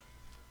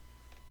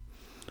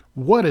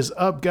What is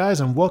up,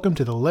 guys, and welcome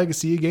to the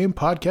Legacy Game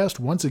Podcast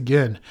once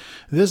again.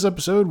 This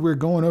episode, we're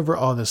going over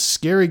all the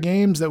scary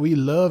games that we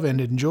love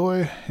and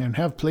enjoy and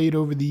have played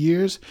over the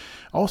years.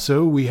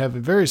 Also, we have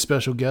a very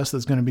special guest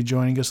that's going to be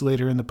joining us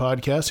later in the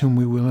podcast, whom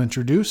we will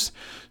introduce.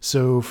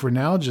 So for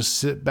now, just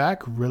sit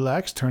back,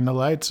 relax, turn the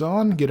lights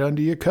on, get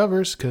under your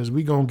covers, because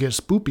we going to get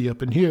spoopy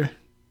up in here.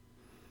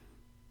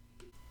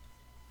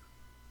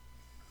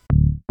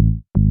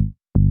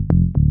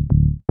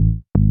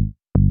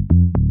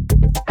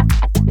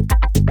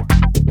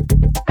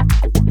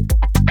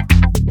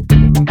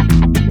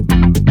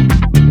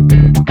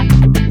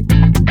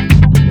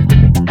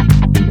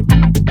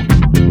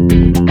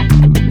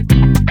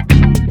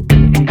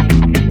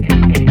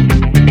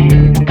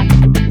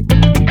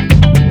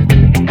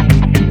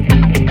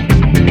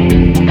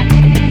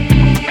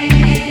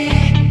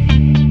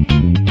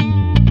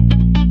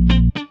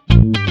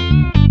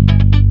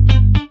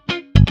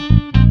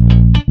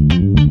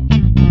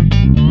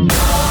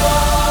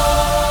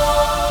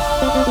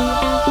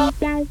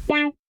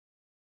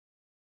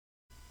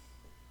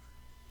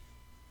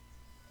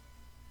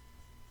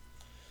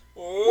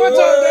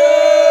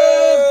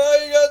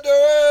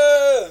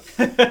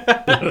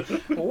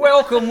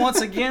 Welcome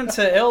once again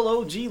to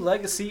LOG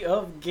Legacy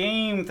of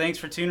Game. Thanks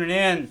for tuning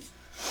in.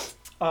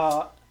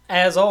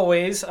 As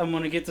always, I'm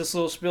going to get this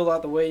little spiel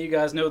out the way. You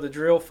guys know the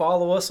drill.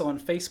 Follow us on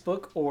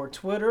Facebook or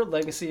Twitter.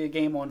 Legacy of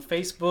Game on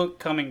Facebook.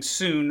 Coming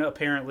soon,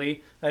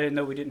 apparently. I didn't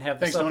know we didn't have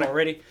this up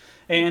already.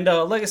 And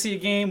Legacy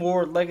of Game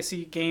or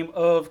Legacy Game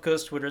of,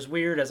 because Twitter's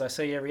weird, as I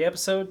say every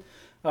episode.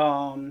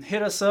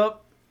 Hit us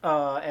up.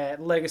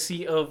 At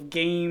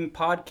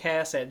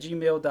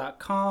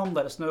legacyofgamepodcast@gmail.com.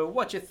 Let us know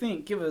what you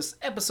think. Give us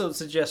episode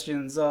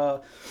suggestions.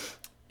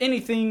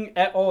 Anything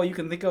at all you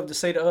can think of to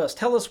say to us.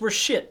 Tell us we're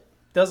shit.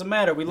 Doesn't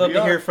matter. We love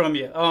to hear from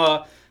you.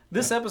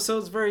 This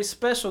episode's very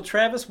special.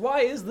 Travis,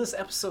 why is this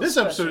episode special? This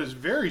episode is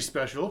very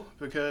special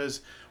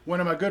because one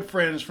of my good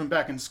friends from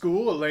back in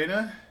school,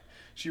 Elena,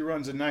 she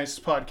runs a nice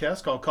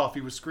podcast called Coffee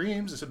with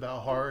Screams. It's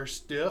about horror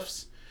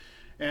stiffs.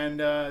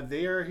 And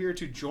they are here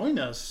to join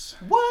us.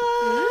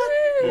 What?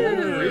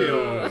 For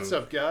real. What's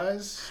up,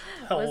 guys?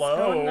 Hello. What's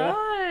going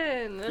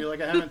on? I feel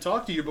like I haven't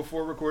talked to you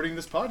before recording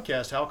this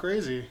podcast. How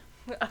crazy.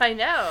 I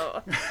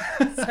know.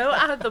 So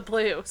out of the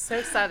blue.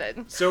 So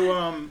sudden. So,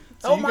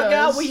 oh my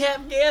God, we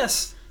have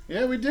guests.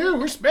 Yeah, we do.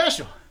 We're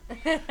special.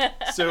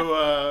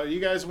 So,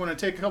 you guys want to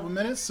take a couple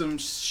minutes, some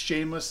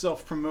shameless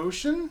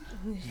self-promotion?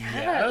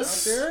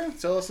 Yes. Out there?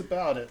 Tell us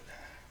about it.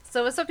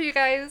 So what's up, you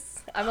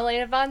guys? I'm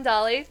Elena Von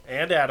Dolly.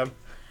 And Adam.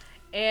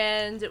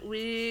 And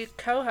we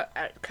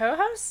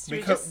co-host?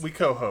 We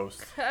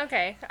co-host.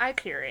 Okay, I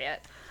carry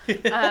it.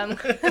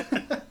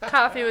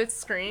 Coffee with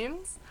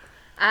Screams.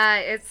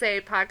 It's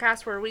a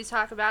podcast where we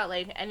talk about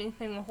like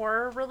anything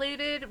horror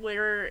related,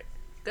 where it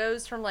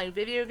goes from like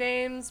video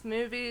games,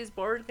 movies,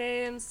 board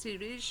games,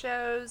 TV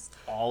shows.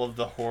 All of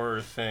the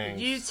horror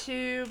things.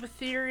 YouTube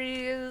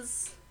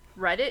theories.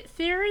 Reddit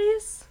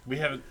theories. We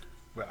haven't...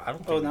 Well, I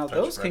don't think Oh, now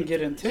those can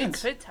get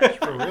intense. We could touch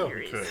For real,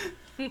 theories.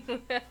 we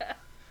could.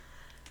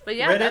 But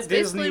yeah, Reddit, that's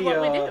basically Disney,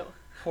 what we do.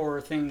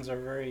 Horror things are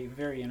very,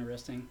 very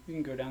interesting. You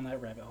can go down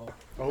that rabbit hole.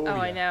 Oh, yeah.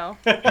 I know.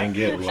 And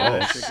get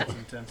lost. It gets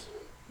intense.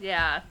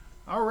 Yeah.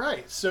 All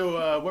right.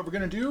 So what we're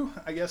going to do,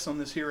 I guess, on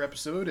this here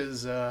episode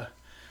is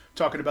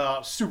talking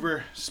about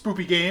super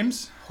spoopy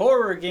games.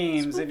 Horror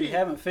games, Spoopy. if you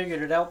haven't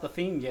figured it out, the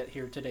theme yet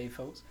here today,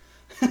 folks.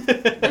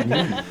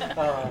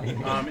 It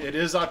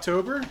is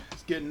October.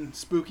 It's getting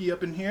spooky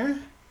up in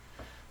here.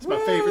 It's my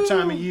favorite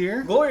time of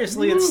year.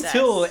 Gloriously, it's Yes.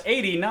 still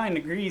 89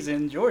 degrees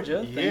in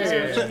Georgia.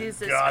 Yeah.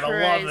 Jesus Gotta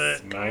Christ. love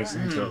it. Nice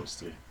and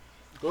toasty.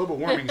 Global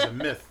warming's a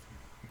myth.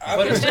 I'm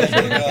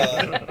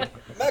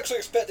actually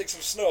expecting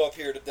some snow up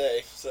here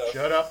today. So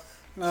Shut up.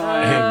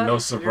 No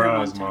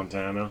surprise,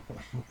 Montana.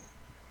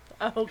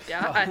 Oh,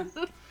 God.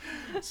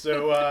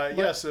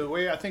 So, so the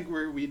way I think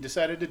we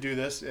decided to do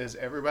this is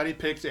everybody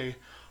picked a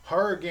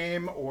horror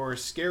game or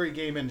scary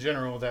game in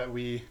general that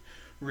we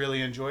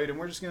really enjoyed, and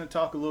we're just going to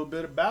talk a little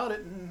bit about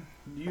it and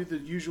do the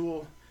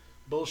usual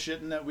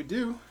bullshitting that we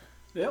do.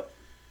 Yep.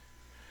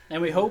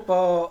 And we hope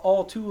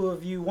all two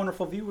of you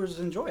wonderful viewers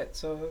enjoy it,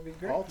 so it'd be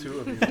great. All two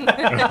of you.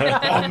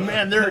 Oh,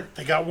 man,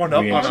 they got one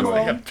up We on us. enjoy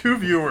They it. have 2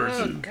 viewers.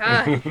 Oh,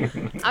 God.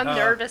 I'm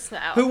nervous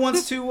now. Who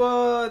wants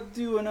to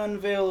do an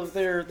unveil of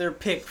their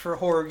pick for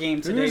horror game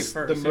today Who's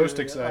first? the most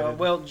excited?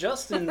 Well,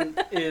 Justin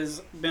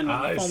is been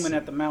Nice. foaming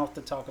at the mouth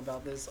to talk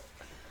about this.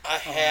 I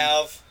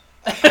have.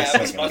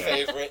 It's my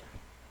favorite.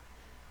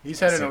 He's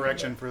had an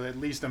erection for at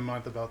least a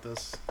month about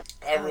this.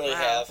 I really wow.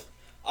 have.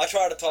 I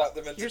try to talk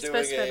them into You're doing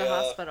supposed to go to the a.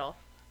 hospital.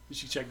 You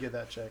should get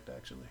that checked,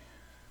 actually.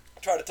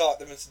 I try to talk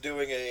them into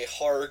doing a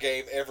horror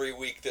game every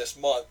week this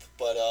month,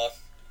 but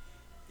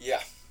yeah.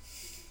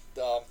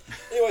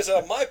 Anyways,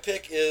 my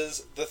pick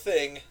is The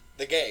Thing,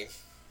 the game.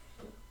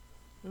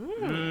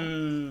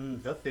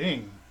 The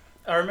Thing.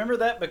 I remember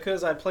that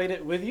because I played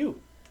it with you.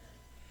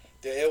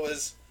 It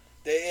was.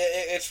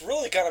 It's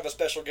really kind of a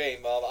special game.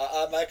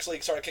 I'm actually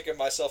started kicking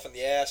myself in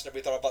the ass whenever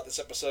we thought about this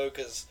episode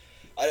because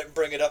I didn't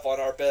bring it up on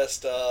our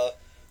best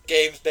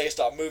games based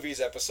on movies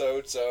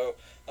episode, so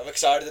I'm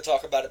excited to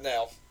talk about it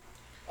now.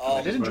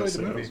 I did enjoy the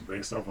It movie. was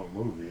based off a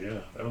movie,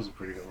 yeah. That was a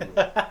pretty good movie.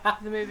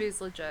 The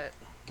movie's legit.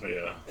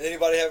 Yeah.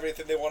 Anybody have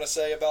anything they want to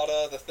say about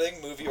the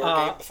thing, movie or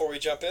game, before we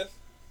jump in?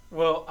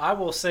 Well, I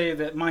will say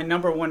that my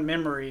number one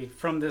memory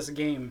from this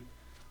game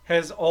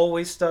has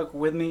always stuck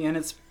with me, and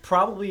it's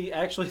probably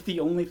actually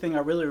the only thing I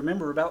really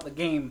remember about the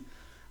game.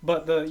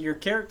 But your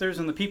characters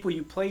and the people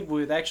you played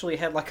with actually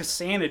had like a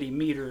sanity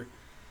meter,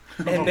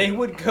 and they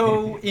would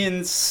go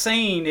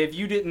insane if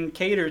you didn't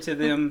cater to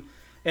them.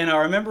 And I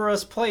remember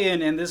us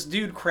playing, and this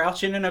dude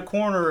crouching in a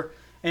corner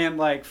and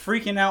like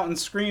freaking out and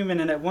screaming.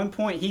 And at one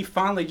point, he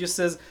finally just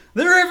says,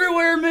 "They're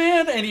everywhere,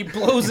 man!" And he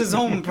blows his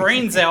own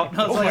brains out.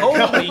 And I was like,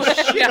 "Holy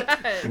shit!"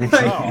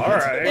 Like, Oh, all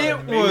right.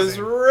 it was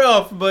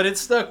rough, but it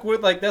stuck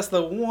with like that's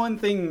the one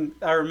thing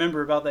I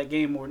remember about that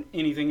game more than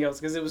anything else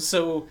because it was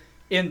so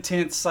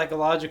intense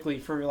psychologically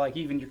for like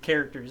even your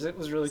characters. It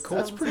was really cool.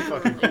 That's pretty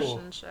fucking cool.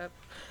 Relationship.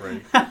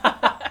 Right.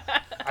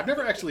 I've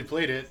never actually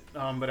played it,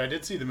 but I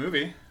did see the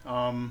movie.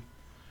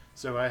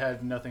 So I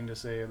had nothing to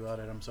say about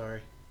it. I'm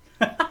sorry.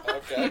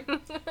 Okay.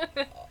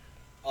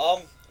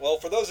 Well,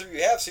 for those of you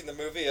who have seen the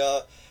movie,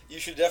 you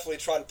should definitely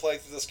try to play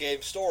through this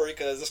game's story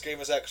because this game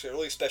is actually a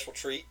really special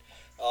treat.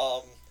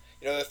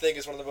 The Thing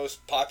is one of the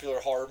most popular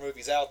horror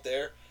movies out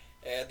there,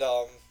 and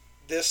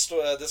this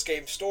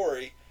game's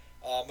story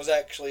was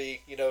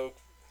actually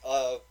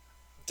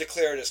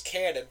declared as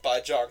canon by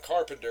John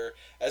Carpenter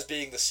as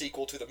being the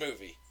sequel to the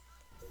movie.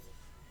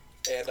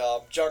 And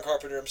John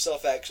Carpenter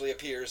himself actually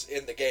appears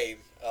in the game.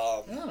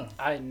 Oh,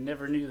 I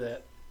never knew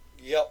that.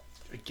 Yep.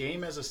 a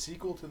game as a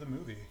sequel to the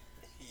movie.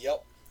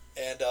 Yep.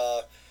 And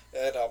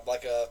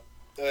like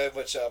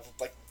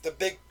the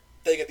big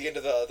thing at the end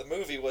of the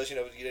movie was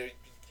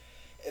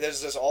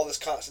there's all this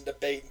constant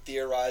debate and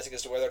theorizing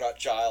as to whether or not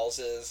Giles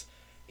is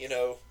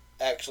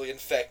actually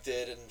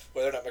infected and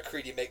whether or not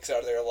MacReady makes it out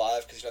of there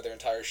alive because their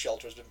entire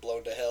shelter has been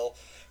blown to hell.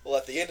 Well,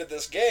 at the end of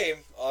this game,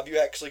 you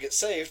actually get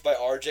saved by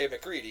R.J.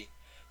 MacReady.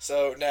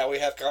 So now we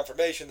have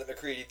confirmation that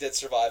MacReady did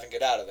survive and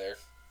get out of there.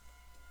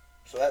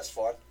 So that's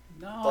fun.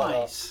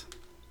 Nice.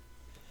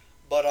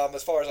 But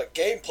as far as like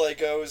gameplay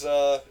goes,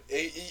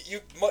 you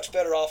much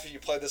better off if you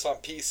play this on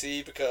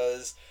PC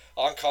because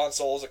on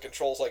consoles it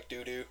controls like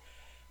doo doo,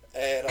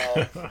 and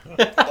there's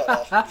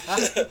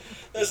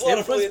a lot It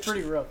of really was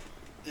pretty rough.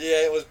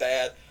 yeah, it was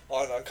bad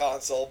on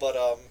console, but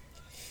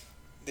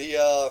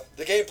the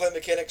gameplay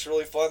mechanics are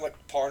really fun. Like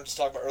Parn was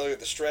talking about earlier,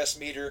 the stress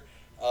meter.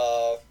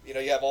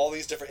 You have all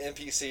these different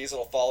NPCs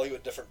that'll follow you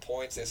at different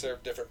points. They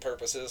serve different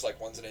purposes.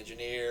 Like one's an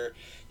engineer.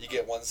 You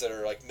get ones that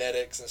are like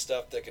medics and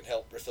stuff that can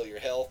help refill your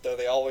health. Though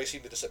they always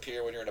seem to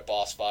disappear when you're in a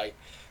boss fight.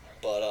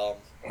 But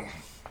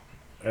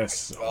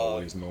That's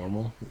always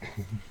normal.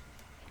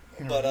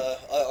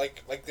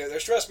 like their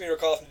stress meter will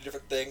cause them to do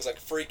different things, like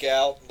freak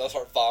out and they'll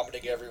start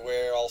vomiting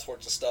everywhere, all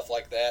sorts of stuff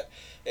like that.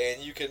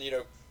 And you can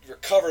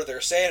recover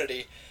their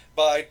sanity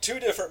by two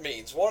different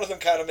means. One of them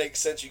kind of makes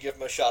sense. You give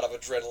them a shot of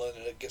adrenaline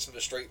and it gets them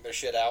to straighten their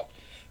shit out.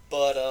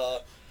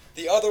 But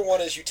the other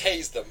one is you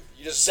tase them.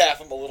 You just zap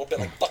them a little bit,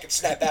 like fucking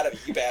snap out of it,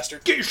 you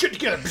bastard. Get your shit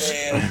together. And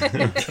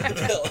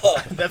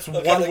That's they'll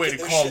one kinda way get to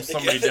their calm shit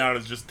somebody together. down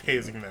is just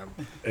tasing them.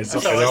 It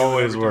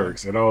always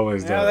works. It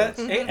always does.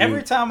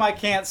 Every time I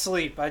can't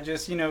sleep, I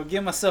just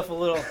give myself a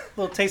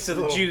little taste of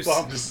the Little juice.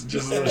 bump. Just a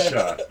little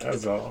shot.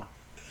 That's all.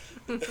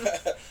 And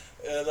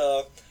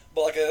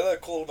but like another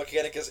cool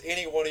mechanic is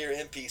any one of your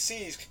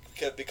NPCs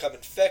can become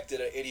infected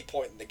at any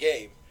point in the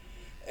game,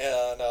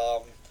 and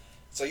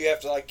so you have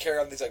to like carry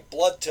on these like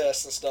blood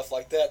tests and stuff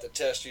like that to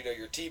test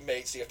your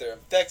teammates, see if they're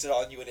infected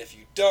on you, and if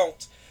you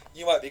don't,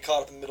 you might be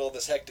caught up in the middle of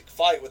this hectic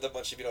fight with a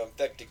bunch of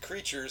infected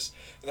creatures,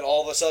 and then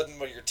all of a sudden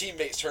one of your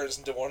teammates turns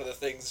into one of the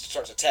things that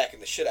starts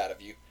attacking the shit out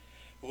of you,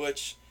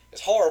 which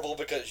is horrible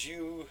because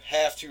you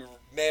have to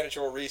manage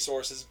your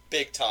resources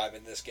big time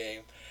in this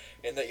game.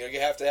 And that you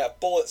have to have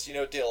bullets, deal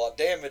a lot of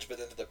damage, but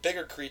then to the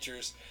bigger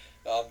creatures,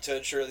 to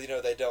ensure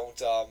that they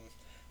don't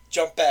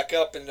jump back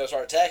up and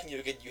start attacking you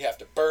again, you have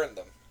to burn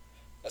them.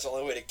 That's the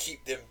only way to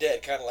keep them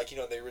dead, kind of like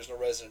the original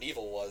Resident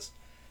Evil was.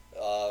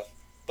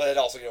 But it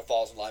also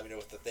falls in line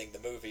with the thing, the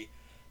movie.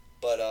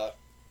 But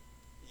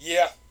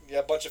yeah,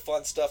 a bunch of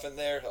fun stuff in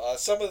there.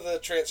 Some of the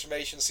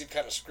transformations seemed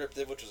kind of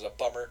scripted, which was a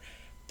bummer,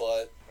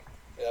 but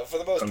for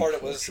the most part,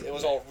 it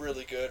was all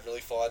really good,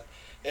 really fun.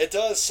 It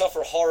does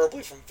suffer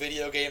horribly from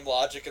video game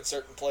logic in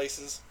certain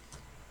places.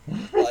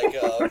 Like,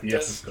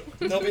 Yes.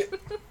 there'll be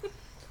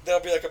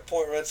like a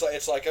point where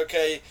it's like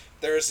okay,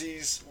 there's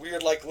these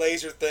weird like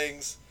laser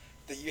things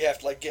that you have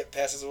to like get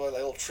past, as like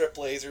little trip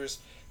lasers,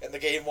 and the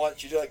game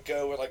wants you to like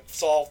go and like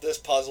solve this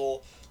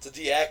puzzle to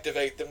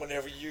deactivate them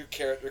whenever your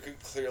character could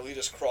clearly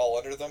just crawl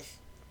under them.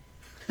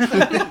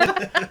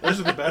 Those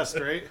are the best,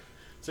 right?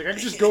 It's like I can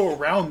just go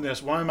around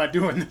this. Why am I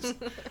doing this?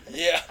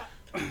 Yeah.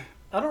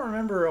 I don't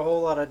remember a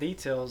whole lot of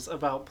details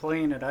about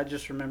playing it. I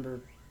just remember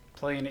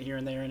playing it here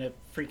and there, and it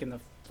freaking the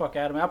fuck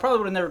out of me. I probably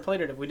would have never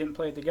played it if we didn't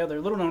play it together.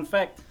 Little known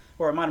fact,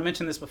 or I might have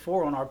mentioned this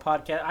before on our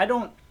podcast. I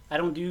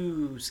don't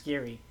do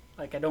scary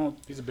Like I don't.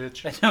 He's a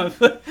bitch. I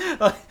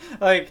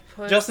don't like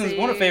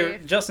Pussy.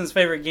 Justin's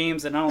favorite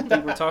games, and I don't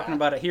think we're talking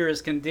about it here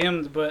is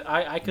Condemned, but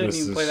I couldn't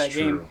This even play is that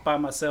game true. by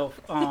myself.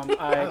 I love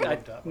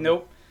that one.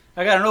 nope.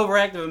 I got an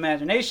overactive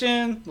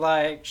imagination.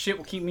 Like shit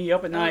will keep me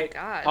up at night.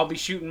 God. I'll be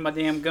shooting my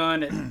damn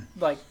gun at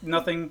like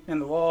nothing in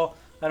the wall.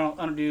 I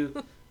don't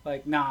do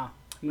like nah.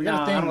 We got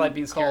a I thing don't like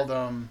being scared.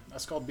 called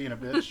that's called being a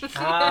bitch.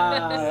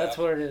 That's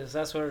what it is.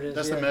 That's what it is.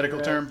 That's the Yeah, medical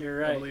you're term, Right.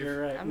 You're I right. believe.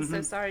 You're right. I'm so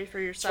Mhm. sorry for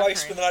your That's why you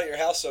suffering. spend the night at your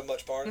house so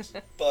much, Barnes.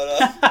 But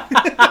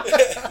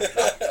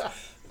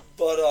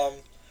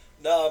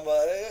no,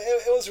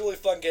 it was a really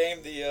fun game.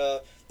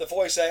 The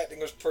voice acting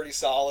was pretty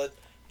solid.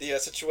 The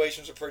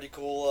situations are pretty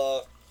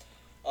cool.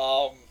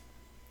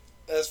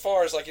 As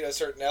far as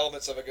certain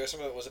elements of it go, some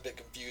of it was a bit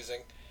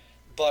confusing.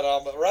 But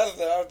rather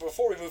than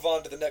before we move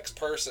on to the next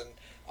person,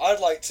 I'd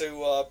like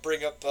to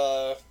bring up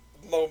a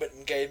moment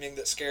in gaming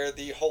that scared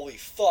the holy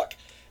fuck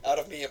out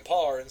of me and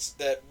Barnes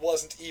that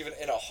wasn't even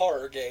in a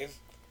horror game.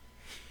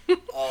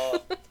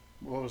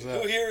 What was Who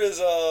that? here is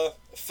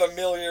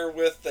familiar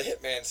with the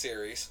Hitman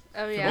series?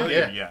 Oh yeah.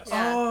 Yeah. Yes.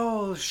 Yeah.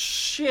 Oh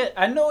shit!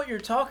 I know what you're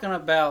talking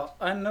about.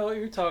 I know what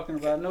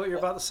you're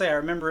about to say. I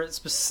remember it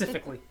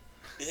specifically.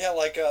 Yeah,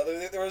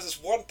 there was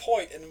this one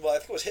point in I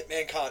think it was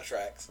Hitman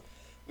Contracts.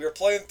 We were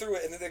playing through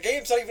it, and the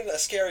game's not even a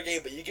scary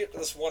game, but you get to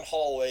this one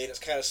hallway, and it's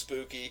kind of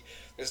spooky.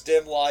 There's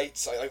dim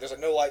lights, there's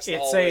no lights in the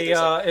It's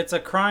hallway. it's a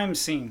crime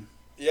scene.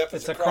 Yep,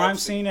 It's a crime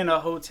scene in a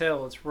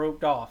hotel. It's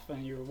roped off,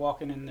 and you're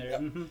walking in there.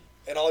 Yep. Mm-hmm.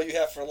 And all you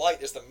have for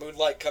light is the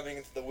moonlight coming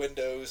into the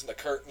windows, and the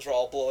curtains are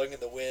all blowing in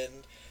the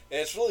wind, and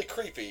it's really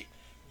creepy.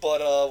 But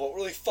what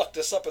really fucked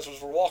us up is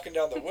we're walking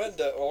down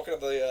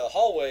the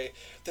hallway,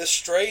 this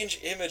strange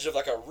image of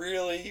like a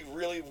really,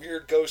 really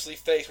weird ghostly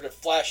face sort of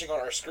flashing on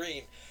our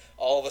screen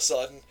all of a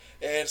sudden.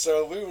 And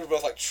so we were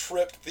both like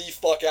tripped the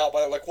fuck out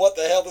by it. Like, what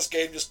the hell? This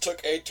game just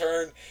took a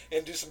turn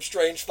into some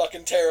strange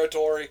fucking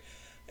territory.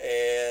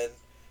 And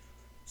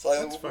so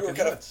That's we were fucking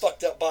kind of nuts.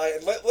 fucked up by it.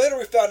 And later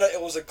we found out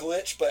it was a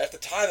glitch, but at the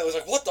time it was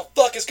like, what the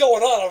fuck is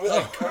going on?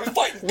 Are we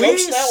fighting We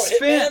ghosts now with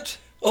Hitman? spent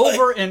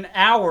over an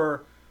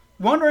hour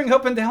wandering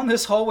up and down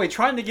this hallway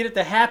trying to get it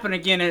to happen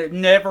again, and it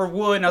never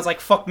would. And I was like,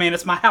 "Fuck, man,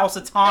 it's my house.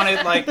 It's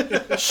haunted." Like,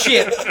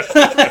 shit.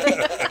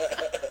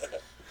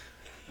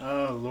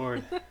 Oh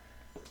Lord.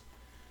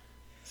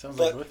 Sounds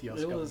like But both of y'all.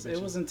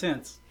 It was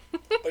intense.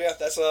 But yeah,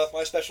 that's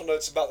my special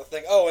notes about the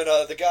thing. Oh,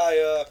 and the guy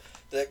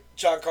that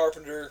John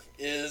Carpenter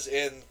is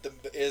in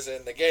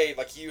the game.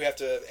 Like, you have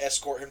to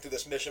escort him through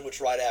this mission,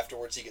 which right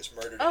afterwards he gets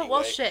murdered. Oh, anyway.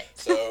 well, shit.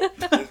 So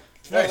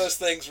it's one of those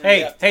things where you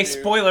Hey, have to hey, do.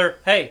 spoiler.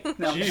 Hey,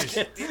 no, I'm just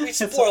Jeez. kidding. We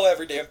spoil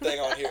every damn thing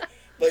on here.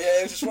 But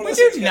yeah, it's just one of We those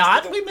things. do you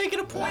have to not. do We make it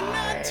a point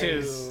not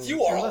to.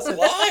 You are a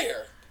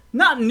liar.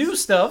 Not new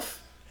stuff.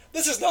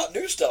 This is not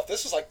new stuff.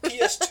 This is like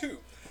PS2.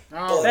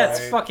 All That's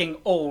right. fucking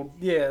old.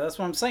 Yeah, that's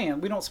what I'm saying.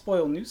 We don't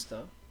spoil new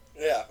stuff.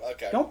 Yeah,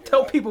 okay. Don't you're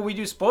tell right. people we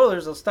do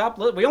spoilers. They'll stop.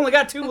 We only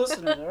got 2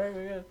 listeners. All right,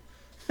 we're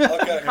good.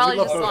 Okay. Probably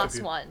love just both of lost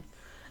you. one.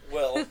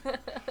 Well,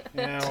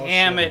 Yeah, well,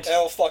 Damn shit. it.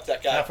 oh, fuck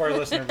that guy. Half our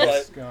listener But-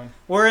 base is gone.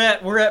 We're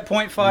at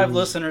 0.5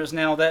 listeners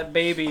now. That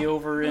baby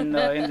over in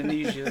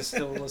Indonesia is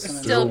still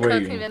listening. Still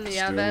waiting. cooking in the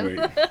Still oven.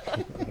 waiting.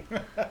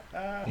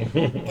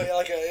 But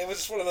yeah, it was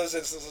just one of those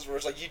instances where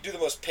it's like you do the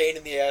most pain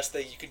in the ass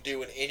thing you can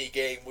do in any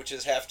game, which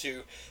is have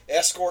to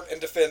escort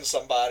and defend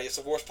somebody. It's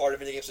the worst part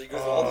of any game. So you go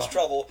through all this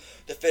trouble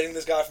defending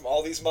this guy from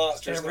all these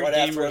monsters, and Every right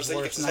gamer's afterwards he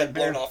worst gets his head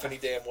blown nightmare. off any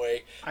damn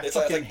way. I It's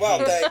like, fucking wow,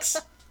 hate- thanks.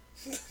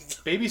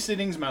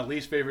 Babysitting's my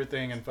least favorite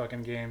thing in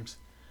fucking games.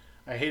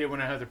 I hate it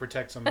when I have to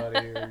protect somebody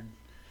or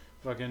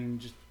fucking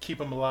just keep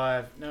them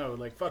alive. No,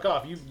 like, fuck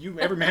off. You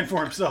every man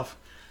for himself.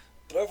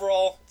 But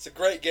overall, it's a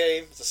great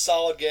game. It's a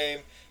solid game.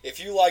 If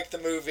you like the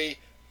movie,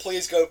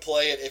 please go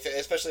play it.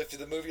 Especially if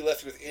the movie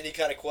left you with any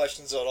kind of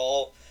questions at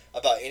all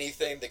about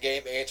anything, the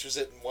game answers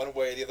it in one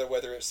way or the other,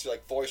 whether it's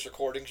like voice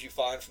recordings you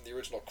find from the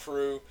original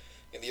crew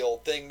in the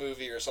old Thing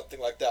movie or something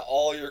like that.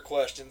 All your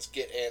questions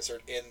get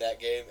answered in that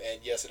game, and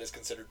yes, it is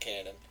considered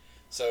canon.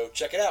 So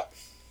check it out.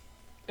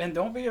 And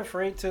don't be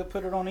afraid to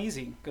put it on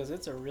easy, because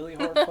it's a really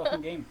hard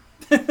fucking game.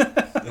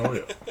 Oh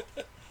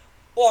yeah.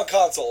 Well, on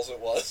consoles it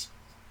was.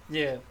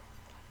 Yeah.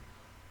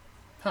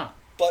 Huh.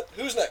 But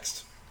who's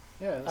next?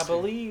 Yeah. I let's see.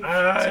 believe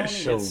I Tony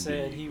shall had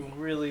said be. he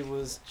really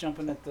was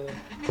jumping at the...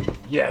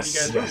 Yes. You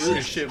guys are yes, rude as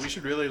yes. shit. We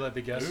should really let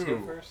the guests go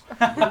Ooh. first.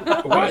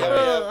 Why?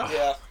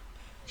 Yeah.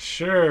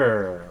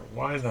 Sure.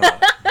 Why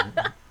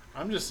not?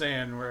 I'm just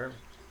saying we're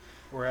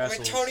I mean,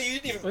 assholes. Tony, you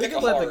didn't even We pick a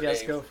can let the horror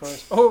guests game. go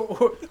first.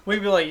 Oh,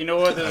 we'd be like, you know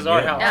what? This is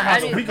our Yeah. house. Yeah, I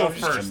mean- We go I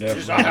first.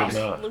 definitely did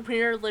not.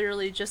 We're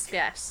literally just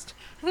guessed.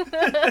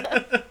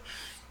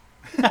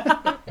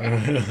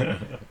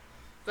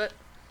 But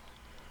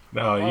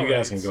No, you All guys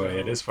right, can go so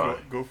ahead. It's fine.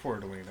 Go for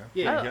it, Alina.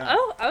 Yeah, oh, you got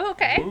it. oh,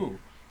 okay. Ooh.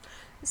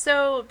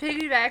 So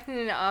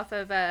piggybacking off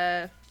of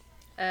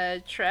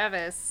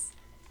Travis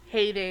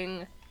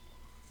hating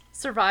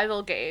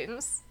survival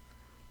games,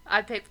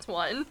 I picked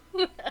one,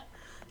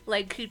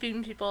 like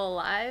keeping people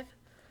alive.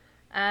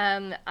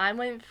 I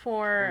went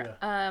for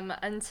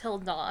Until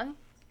Dawn.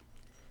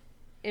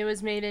 It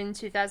was made in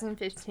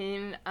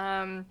 2015.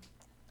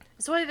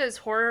 it's one of those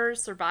horror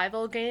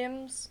survival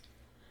games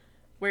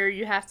where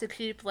you have to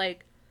keep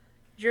like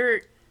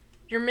your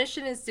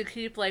mission is to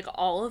keep like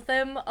all of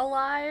them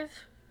alive,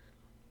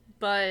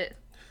 but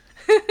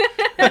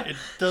It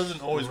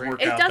doesn't always work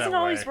it out doesn't that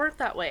always way. work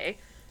that way.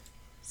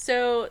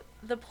 So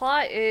the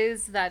plot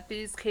is that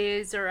these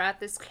kids are at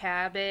this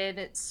cabin.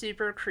 It's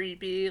super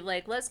creepy.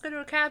 Like, let's go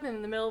to a cabin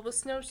in the middle of a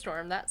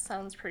snowstorm. That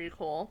sounds pretty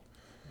cool,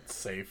 It's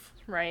safe.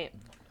 right?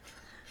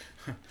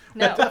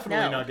 No, Definitely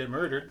no. not get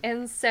murdered.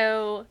 And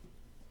so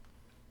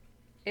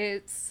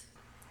it's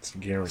It's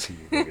guaranteed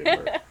you get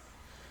murdered.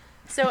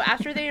 so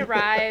after they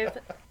arrive,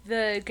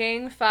 the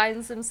gang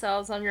finds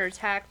themselves under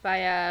attack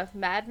by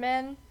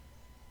madmen,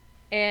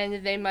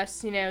 and they must,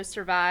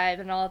 survive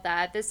and all of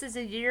that. This is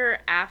a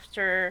year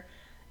after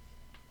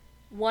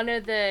one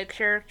of the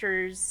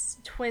characters'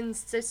 twin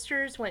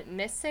sisters went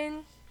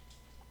missing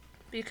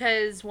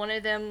because one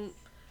of them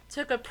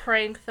took a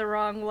prank the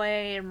wrong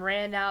way and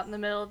ran out in the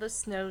middle of the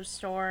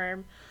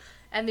snowstorm.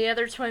 And the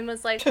other twin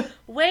was like,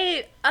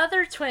 wait,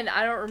 other twin.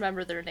 I don't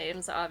remember their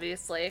names,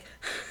 obviously.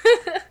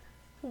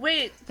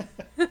 Wait.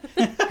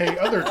 Hey,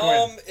 other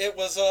twin. It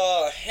was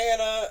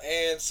Hannah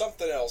and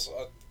something else.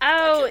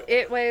 Oh, can't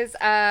it was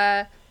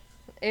Hannah,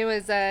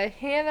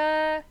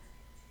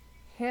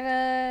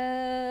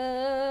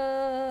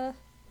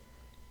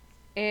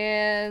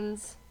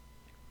 and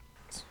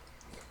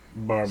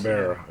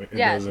Barbara. It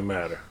Yeah. doesn't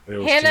matter. It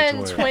was Hannah two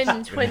and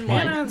twins. twin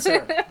one.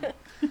 Answer.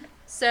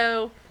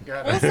 So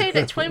Got we'll it. say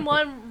that twin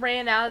one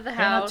ran out of the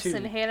Hannah house two.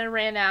 and Hannah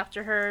ran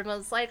after her and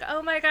was like,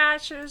 "Oh my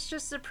gosh, it was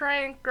just a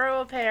prank.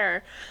 Grow a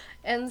pair."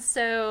 And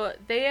so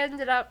they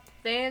end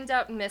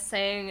up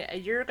missing. A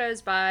year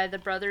goes by. The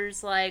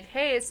brother's like,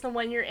 "Hey, it's the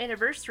 1-year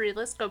anniversary.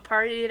 Let's go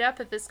party it up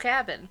at this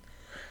cabin."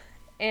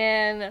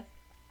 And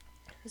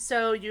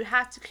so you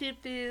have to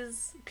keep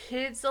these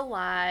kids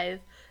alive.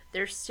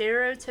 They're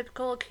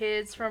stereotypical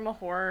kids from a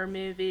horror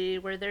movie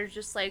where they're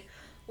just like,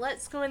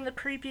 let's go in the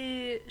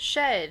creepy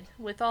shed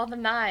with all the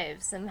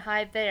knives and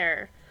hide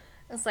there.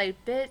 It's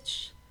like,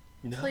 bitch,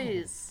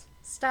 please,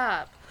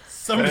 stop.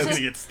 Someone's That's-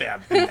 gonna get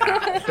stabbed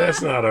now.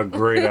 That's not a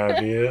great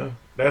idea.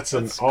 That's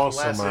an That's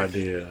awesome classic.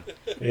 idea.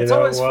 You It's know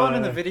always fun why?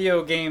 in the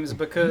video games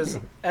because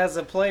as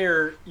a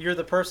player, you're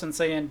the person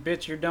saying,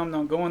 "Bitch, you're dumb,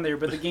 don't go in there."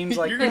 But the game's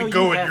like, You're gonna "No,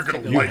 go you and have you're to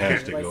gonna go." You like have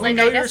it. to go. We Like,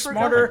 know I you're guess we're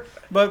smarter,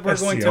 but we're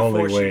That's going the to only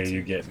force way you to.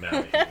 you getting out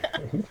of here.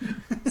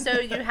 So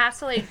you have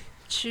to, like,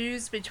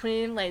 choose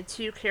between, like,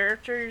 two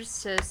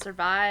characters to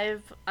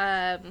survive,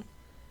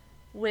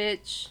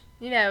 which,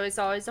 is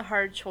always a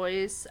hard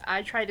choice.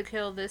 I tried to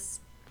kill this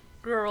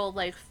girl,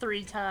 like,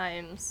 3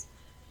 times.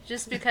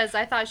 Just because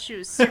I thought she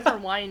was super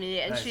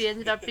whiny, and she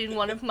ended up being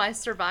one of my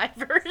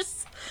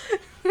survivors.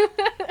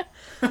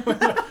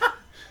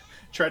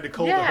 Tried to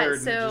cull the Yeah, herd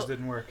and it so- just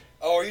didn't work.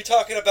 Oh, are you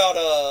talking about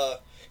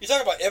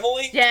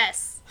Emily?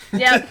 Yes.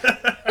 Yep.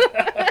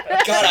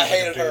 God, I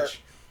hated her. Bitch.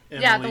 Yeah,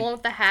 the Emily. one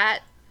with the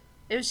hat.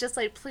 It was just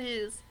like,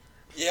 please.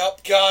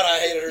 Yep, God, I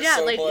hated her Yeah,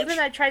 so like, much. even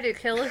I tried to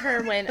kill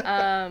her when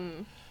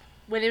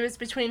it was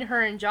between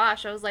her and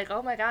Josh. I was like,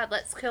 oh my god,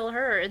 let's kill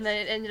her. And then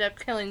it ended up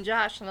killing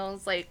Josh, and I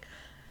was like...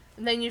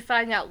 And then you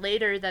find out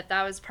later that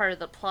was part of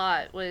the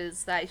plot,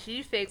 was that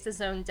he faked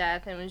his own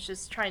death and was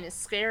just trying to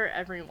scare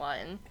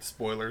everyone.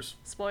 Spoilers.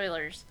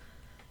 Spoilers.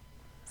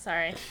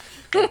 Sorry.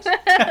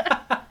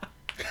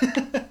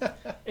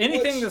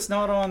 Anything Which- that's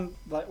not on,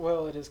 like,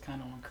 well, it is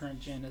kind of on current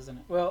gen, isn't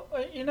it? Well,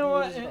 you know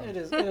what? It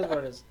is what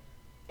it is.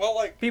 Well,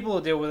 like, People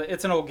will deal with it.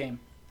 It's an old game.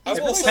 I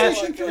will It's say,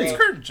 PlayStation like, 3. It's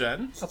current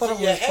gen. I thought it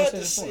you was had to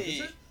PlayStation 4.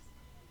 see.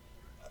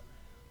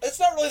 It's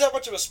not really that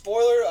much of a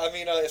spoiler. I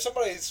mean, if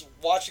somebody's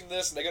watching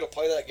this and they're going to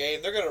play that game,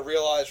 they're going to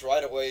realize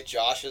right away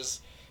Josh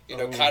is,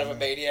 kind of a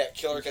maniac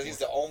killer because he's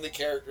the only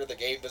character the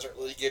game doesn't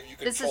really give you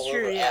This is control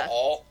true, over yeah. at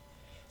all.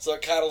 So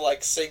it kind of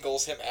like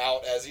singles him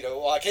out as,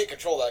 well, I can't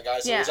control that guy,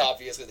 so Yeah. he's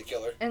obviously the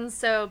killer. And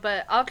so,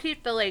 but I'll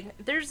keep the, like,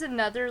 there's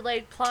another,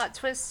 like, plot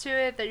twist to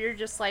it that you're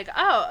just like,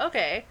 oh,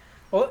 okay.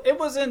 Well, it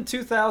was in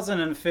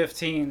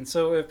 2015,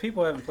 so if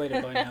people haven't played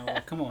it by now,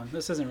 like, come on,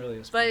 this isn't really a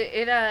But spoiler.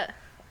 it,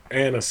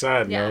 And a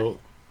side Yeah. note.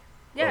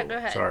 yeah, oh, go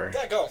ahead. Sorry.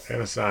 Yeah, go.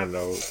 And a side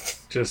note,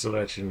 just to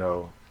let you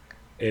know,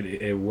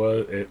 it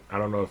was I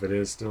don't know if it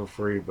is still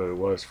free, but it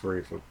was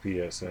free for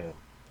PSN.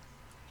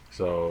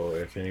 So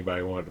if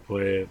anybody wanted to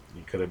play it,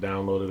 you could have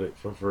downloaded it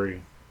for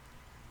free.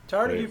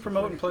 Tired of Play you it for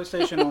promoting free.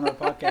 PlayStation on our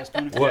podcast,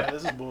 Tony. What? Yeah,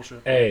 this is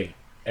bullshit. Hey,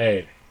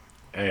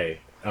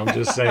 I'm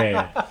just saying,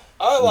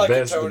 I like the it,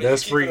 best, the Tony.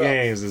 best Keep free it up.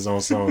 games is on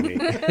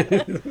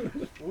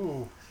Sony.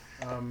 Ooh.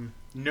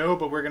 No,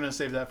 but we're going to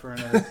save that for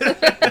another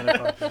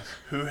podcast.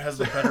 Who has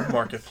the better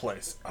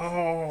marketplace?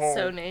 Oh,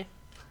 Sony.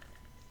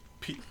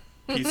 PC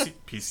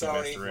Sony.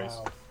 Master Race.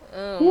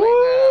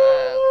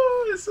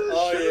 Oh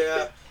Oh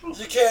yeah,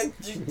 you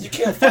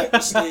can't fight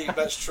with Steam.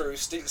 That's true.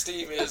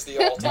 Steam is the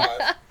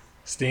all-time.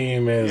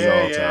 Steam is Yeah,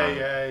 all yeah, time.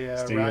 yeah.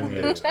 Steam Riding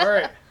is. dicks. All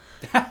right.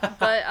 my god.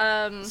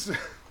 But,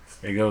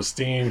 It goes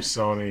Steam,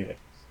 Sony,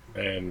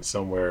 and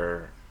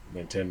somewhere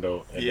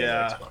Nintendo. And then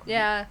Yeah. Xbox.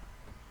 yeah,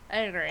 I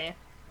agree.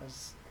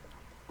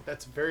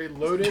 That's very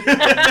loaded. When's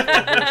the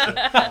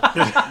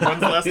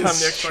last time the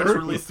Xbox true.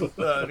 released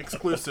an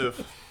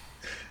exclusive?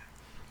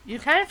 You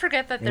kind of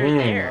forget that they're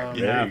there.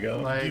 There you go.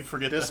 Like You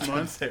forget this that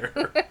month. there.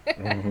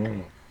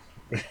 Mm-hmm.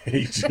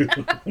 You too.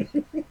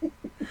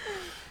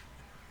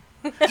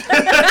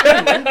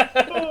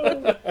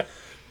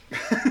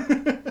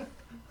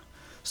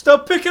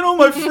 Stop picking on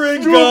my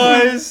friend,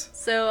 guys.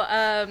 So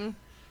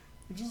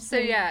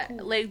yeah,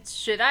 like,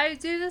 should I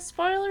do the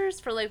spoilers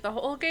for like the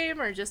whole game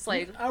or just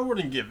like? I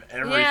wouldn't give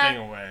everything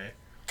Yeah. away.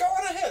 Go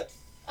on ahead.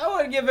 I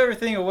want to give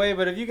everything away,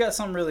 but if you got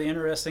something really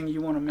interesting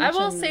you want to I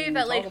mention, will say that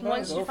talk like about it,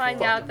 once go you for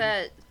find it. out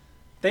that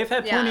They've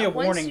had plenty of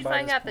once warning you by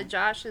find this out that point.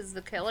 Josh is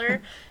the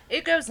killer,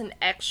 it goes an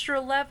extra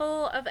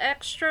level of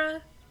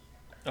extra.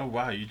 Oh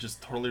wow, you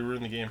just totally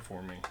ruined the game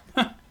for me.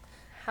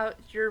 How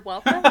you're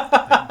welcome.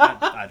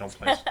 I don't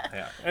play.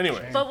 Yeah.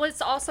 Anyway, But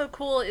what's also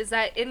cool is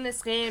that in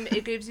this game,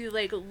 it gives you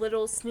like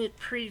little sneak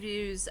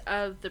previews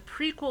of the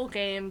prequel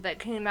game that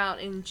came out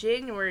in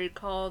January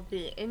called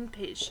The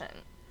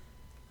Inpatient.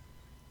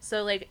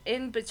 So like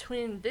in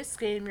between this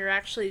game, you're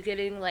actually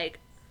getting like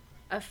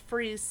a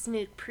free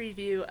sneak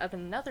preview of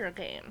another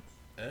game.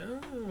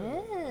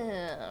 oh.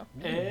 Yeah.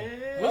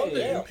 Hey. Well, the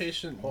Yeah.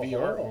 Inpatient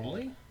VR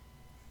only.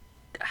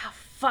 Oh,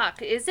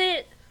 fuck, is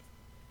it?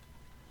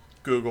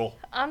 Google.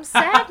 I'm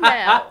sad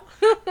now.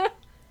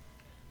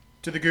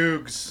 To the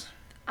Googs.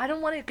 I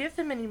don't want to give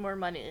them any more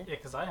money. Yeah,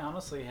 because I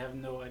honestly have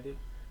no idea.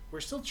 We're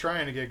still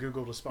trying to get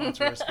Google to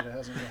sponsor us, but it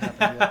hasn't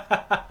happened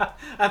yet.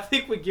 I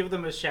think we give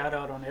them a shout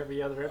out on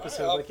every other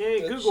episode. Well, Like,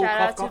 hey, good Google,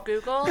 Shout cough, out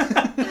to cough.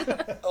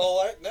 Google.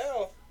 Oh, right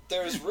now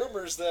there's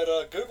rumors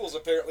that Google's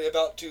apparently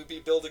about to be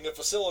building a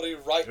facility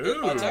right in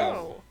my Ooh. town.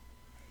 Oh,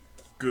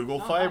 Google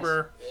nice.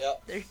 Fiber. Yeah.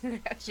 there,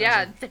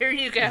 yeah, there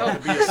you go. To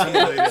be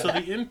assimilated. So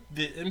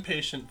the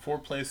Inpatient for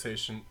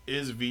PlayStation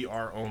is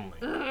VR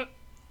only.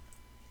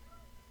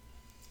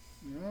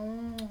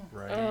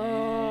 Right.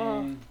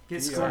 Oh. Get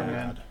VR, started.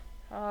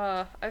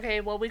 man.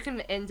 Okay, well, we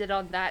can end it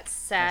on that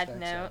sad Hashtag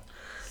note.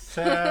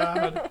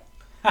 Sad.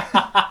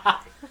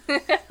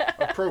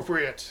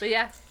 Appropriate. But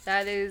yeah,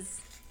 that is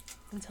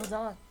Until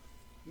Dawn.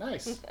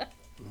 Nice.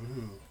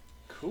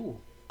 Cool.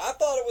 I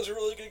thought it was a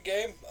really good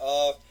game.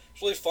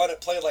 It's really fun.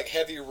 It played like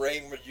Heavy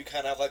Rain, where you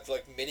kind of have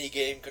like mini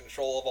game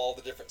control of all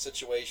the different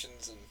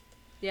situations and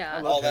Yeah.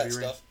 I love all that Heavy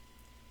Rain. stuff.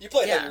 You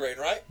played Yeah. Heavy Rain,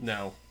 right?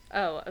 No.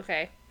 Oh,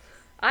 okay.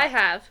 I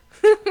have.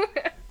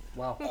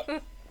 Wow.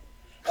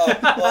 Oh, well,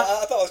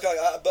 I thought it was kind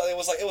of, but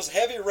it was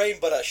Heavy Rain,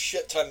 but a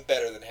shit ton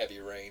better than Heavy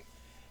Rain,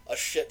 a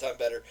shit ton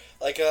better.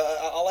 Like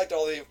I liked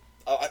all the.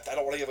 I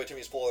don't want to give away too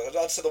many spoilers.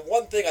 So the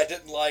one thing I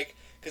didn't like,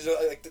 because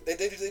like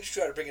they just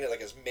try to bring in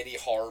like as many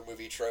horror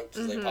movie tropes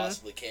as they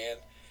possibly can,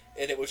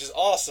 and it was just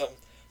awesome.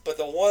 But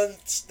the one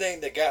thing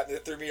that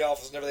threw me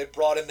off was whenever they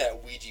brought in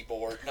that Ouija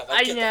board. And I'm like,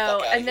 I get know,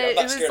 the fuck out and of here. I'm it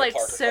not was scared like of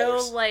Parker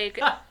so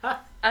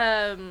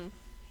Brothers.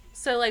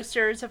 so like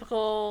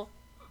stereotypical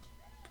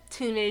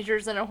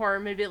teenagers in a horror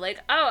movie. Like,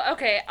 oh,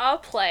 okay, I'll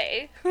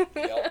play.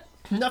 Yep.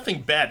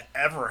 Nothing bad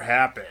ever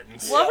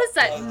happens. What was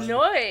that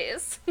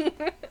noise?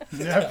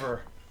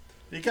 Never.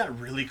 It got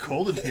really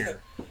cold in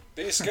here.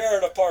 Be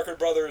scared of Parker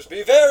Brothers.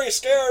 Be very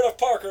scared of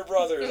Parker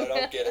Brothers. I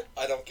don't get it.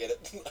 I don't get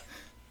it.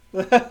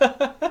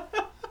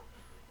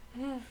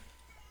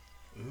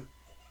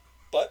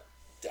 But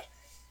yeah,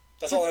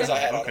 that's all the news I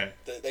had on Okay.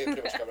 it. They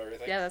pretty much covered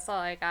everything. Yeah, that's all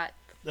I got.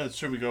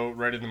 Should we go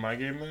right into my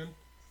game then?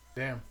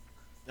 Damn.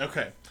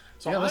 Okay.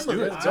 So Yeah, let's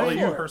do it. I Go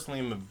for it. personally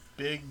am a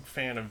big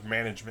fan of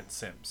management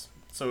sims.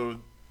 So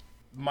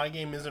my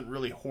game isn't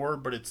really horror,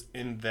 but it's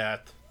in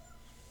that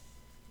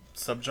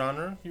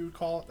subgenre, you would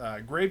call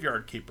it.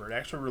 Graveyard Keeper. It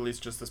actually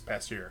released just this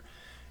past year.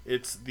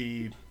 It's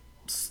the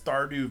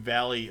Stardew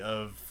Valley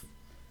of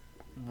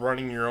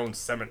running your own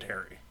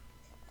cemetery.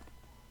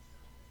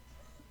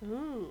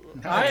 Ooh.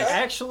 I Nice.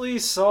 actually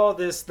saw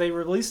this. They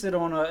released it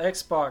on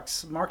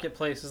Xbox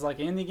Marketplace as like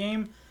an indie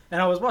game, and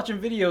I was watching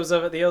videos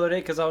of it the other day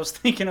because I was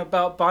thinking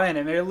about buying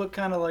it. It looked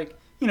kind of like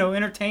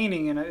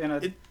entertaining in a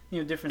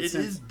different It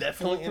sense. is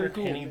definitely It looked pretty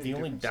cool. entertaining. The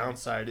only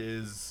downside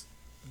is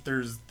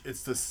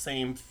it's the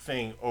same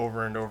thing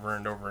over and over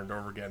and over and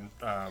over again.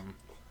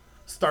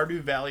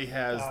 Stardew Valley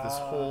has this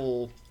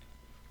whole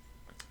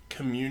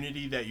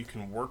community that you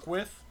can work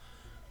with.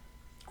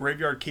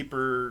 Graveyard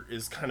Keeper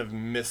is kind of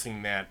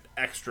missing that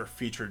extra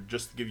feature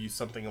just to give you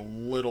something a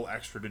little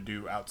extra to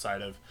do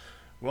outside of,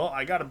 well,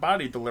 I got a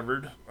body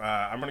delivered.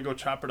 I'm going to go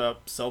chop it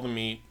up, sell the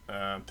meat,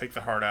 take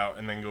the heart out,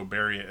 and then go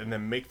bury it, and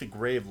then make the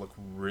grave look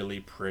really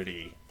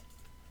pretty.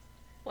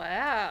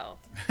 Wow.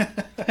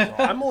 So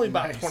I'm only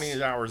about Nice.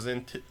 20 hours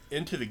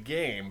into the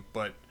game,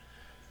 but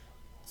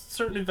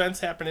certain events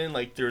happening,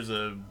 like there's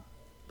a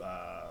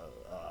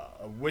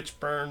witch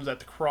burns at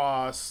the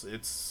cross.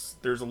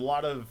 There's a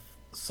lot of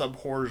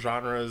sub-horror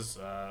genres,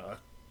 a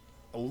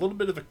little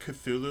bit of a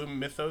Cthulhu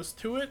mythos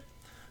to it.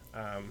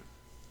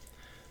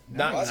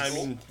 That's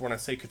cool. mean, when I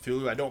say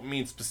Cthulhu, I don't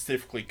mean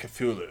specifically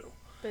Cthulhu.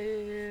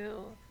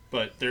 Boo.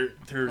 But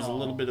there's a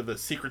little bit of a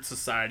secret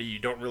society. You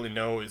don't really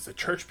know, is the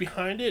church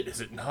behind it? Is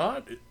it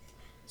not?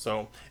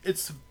 So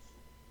it's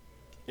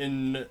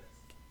in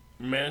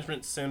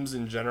management sims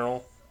in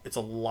general, it's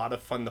a lot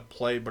of fun to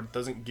play, but it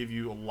doesn't give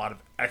you a lot of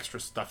extra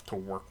stuff to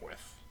work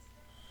with.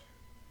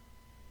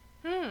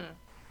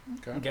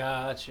 Okay.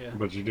 Gotcha.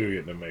 But you do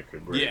get to make a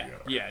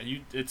graveyard. Yeah.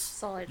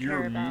 That's all I care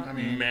You're about.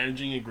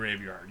 managing a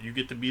graveyard. You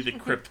get to be the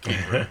crypt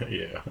keeper.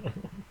 Yeah.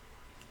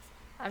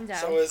 I'm down.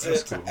 So is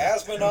it cool.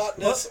 as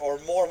monotonous or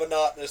more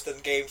monotonous than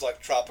games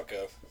like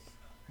Tropico?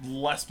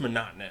 Less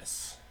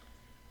monotonous.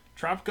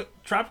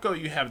 Tropico,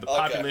 you have the Okay.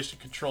 population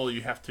control.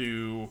 You have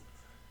to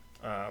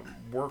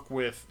work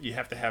with. You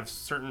have to have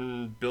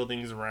certain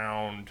buildings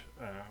around.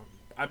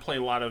 I play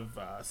a lot of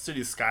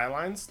City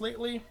Skylines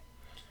lately.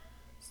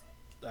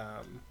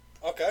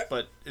 Okay.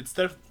 But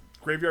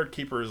Graveyard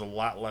Keeper is a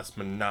lot less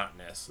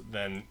monotonous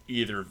than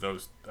either of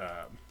those,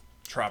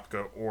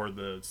 Tropico or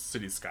the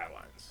City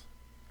Skylines.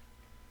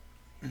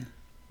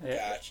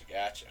 Yeah.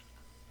 Gotcha.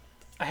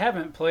 I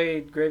haven't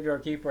played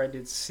Graveyard Keeper. I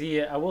did see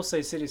it. I will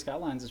say City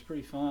Skylines is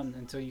pretty fun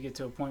until you get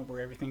to a point where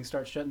everything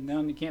starts shutting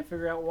down. You can't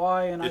figure out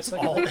why, and It's I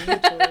suck all-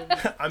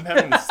 at it. I'm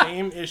having the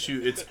same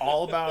issue. It's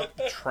all about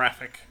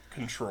traffic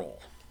control.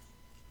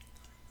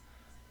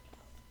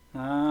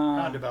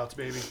 Roundabouts,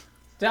 baby.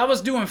 I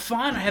was doing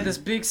fine. I had this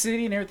big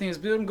city and everything was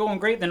building, going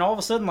great. Then all of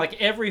a sudden, like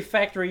every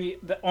factory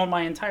on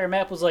my entire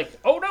map was like,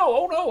 "Oh no!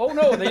 Oh no! Oh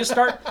no!" They just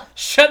start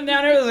shutting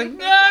down everything.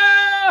 Like,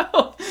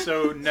 no!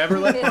 So never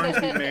let Burns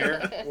be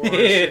mayor or Yeah.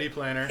 city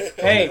planner.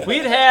 Hey,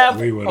 we'd have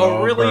We would a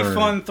all really burn.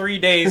 fun 3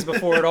 days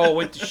before it all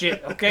went to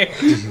shit. Okay.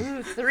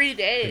 Ooh, 3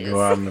 days.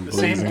 Go out in the The same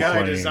blazing guy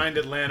flame. designed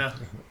Atlanta.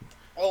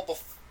 Well,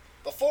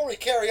 before we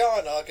carry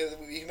on, because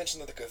you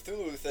mentioned the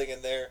Cthulhu thing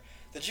in there,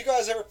 did you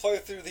guys ever play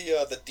through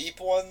the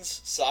Deep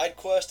Ones side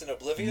quest in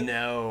Oblivion?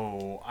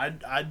 No,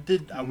 I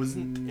did. I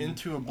wasn't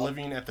into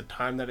Oblivion at the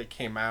time that it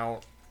came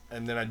out,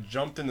 and then I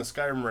jumped into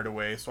Skyrim right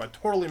away, so I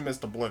totally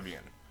missed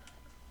Oblivion.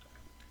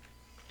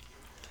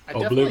 I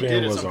definitely Oblivion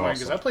did at was some point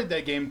because awesome. I played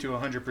that game to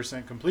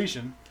 100%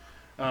 completion.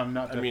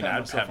 Not to I mean, pat I'd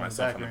myself pat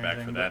myself on the or back for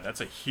anything, that. but,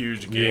 That's a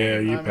huge Yeah,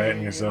 game. you I patting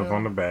mean, yourself you know.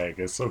 on the back.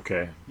 It's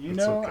okay. You It's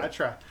know, okay. I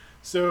try.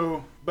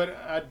 So, but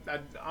I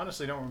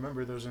honestly don't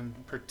remember those in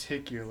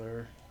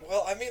particular.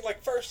 Well, I mean,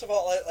 like, first of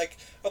all, like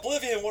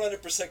Oblivion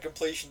 100%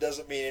 completion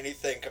doesn't mean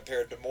anything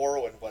compared to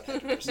Morrowind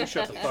 100% You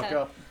shut the fuck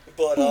up.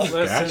 But, Gotcha,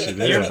 Listen,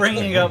 there. you're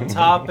bringing up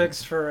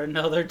topics for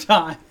another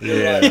time. you're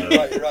Yeah.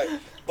 you're right.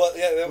 But,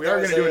 yeah, We are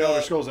going to do an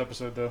Elder Scrolls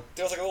episode, though.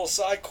 there was like a little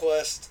side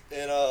quest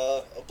in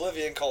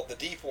Oblivion called the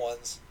Deep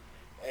Ones,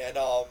 and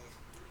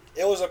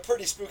it was a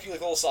pretty spooky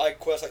like, little side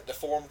quest, like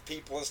deformed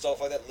people and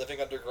stuff like that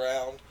living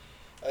underground,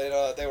 and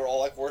they were all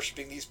like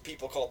worshiping these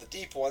people called the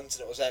Deep Ones,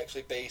 and it was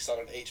actually based on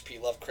an H.P.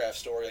 Lovecraft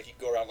story. Like you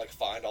go around like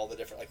find all the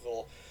different like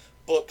little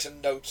books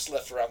and notes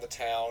left around the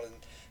town,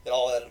 and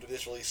all that into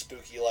this really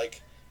spooky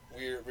like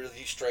weird,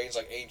 really strange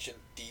like ancient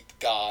deep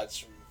gods.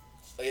 From,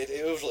 like,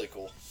 it was really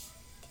cool.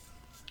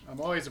 I'm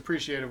always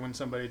appreciative when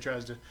somebody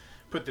tries to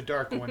put the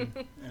dark one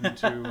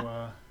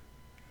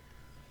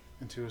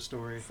into a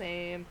story.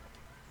 Same.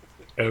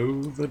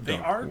 Oh, the They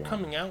dark are one.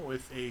 coming out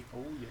with a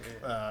Oh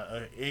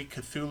yeah. a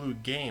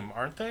Cthulhu game,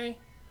 aren't they?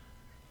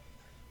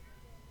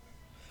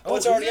 Oh,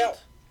 it's is already it? out.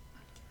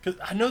 Because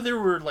I know there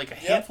were like a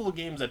handful of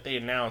games that they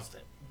announced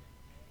it.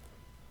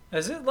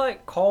 Is it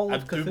like Call I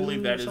of do Cthulhu believe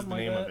or that is the something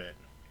name like of that? it.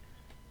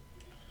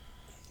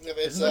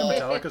 It's, Isn't that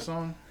a Metallica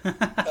song?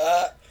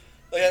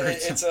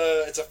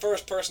 it's a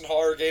first person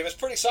horror game. It's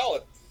pretty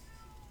solid.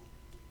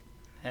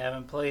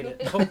 Haven't played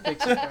it. Don't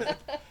think so.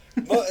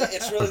 Well,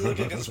 it's really good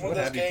because it's one of What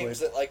those have you games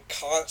played? that like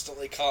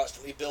constantly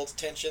builds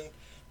tension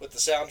with the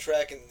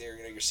soundtrack and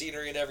your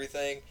scenery and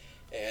everything,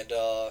 and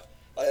I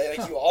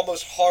think you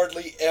almost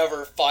hardly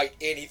ever fight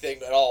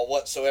anything at all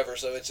whatsoever.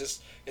 So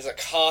it's a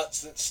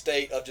constant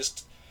state of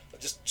just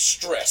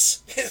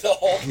stress in the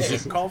whole game.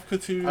 So Call of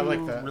Cthulhu I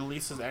like that.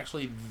 releases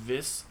actually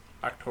this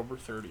October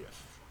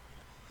 30th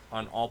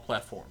on all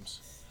platforms.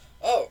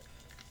 Oh,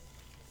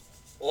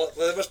 well,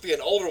 there must be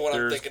an older one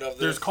I'm thinking of.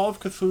 There's Call of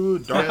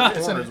Cthulhu Dark Yeah,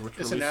 it's Corners, an- which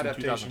it's released an in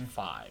adaptation.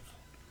 2005.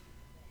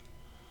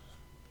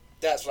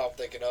 That's what I'm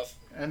thinking of.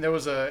 And there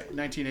was a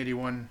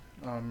 1981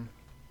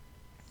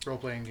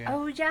 role-playing game.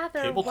 Oh yeah,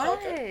 there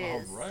Tabletop?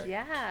 was. All right.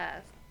 Yeah.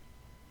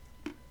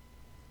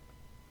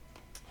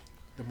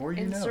 The more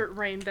you Insert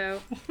rainbow.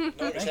 Knowing is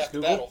Thanks, half the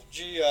Google. battle.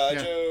 G.I. Yeah.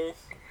 Joe. know.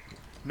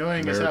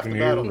 Knowing is half the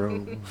American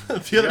battle. hero.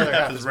 The other other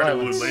half half is is red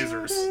with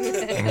violence.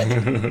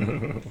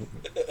 lasers.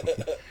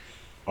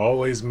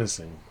 Always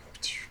missing.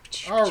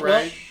 All Well,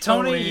 right,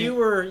 Tony, you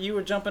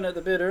were jumping at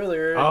the bit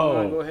earlier. Oh. You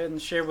want to go ahead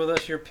and share with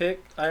us your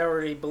pick? I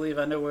already believe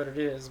I know what it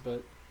is,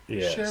 but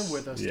Yes, Share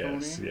with us,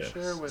 yes, Tony. yes.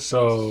 Share with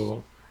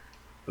so,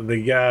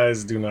 the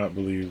guys do not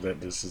believe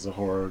that this is a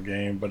horror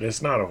game, but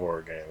it's not a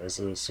horror game. It's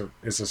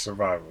a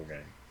survival game.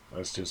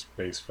 That's just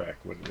base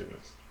fact what it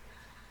is.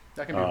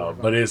 That can be horror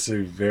But it's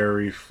a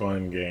very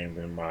fun game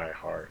in my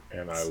heart,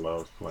 and I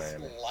love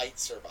playing it. Light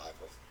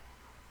survival.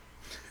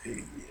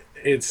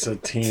 It's a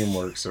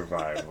teamwork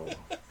survival.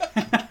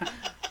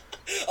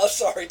 I'm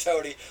sorry,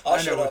 Tony. I'll I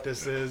know shut what up.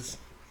 this is.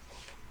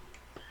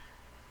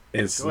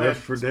 It's Go ahead.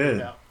 Left 4 spit it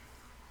Dead. out.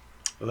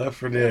 Left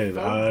 4 Dead.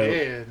 Oh,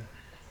 dead.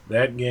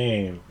 That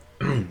game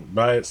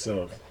by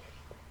itself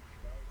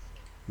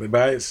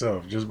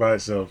just by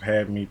itself,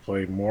 had me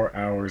play more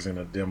hours in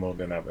a demo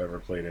than I've ever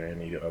played in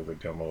any other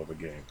demo of a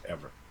game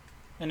ever.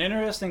 An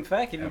interesting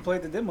fact: if you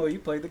played the demo, you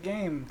played the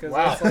game. Cause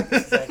Wow. that's like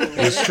exactly what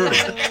It's it true.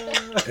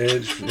 is.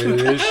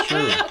 It is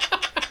true.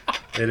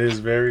 It is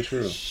very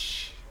true.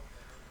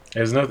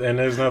 There's nothing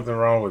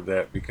wrong with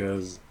that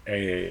because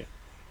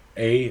I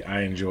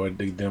enjoyed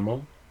the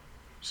demo,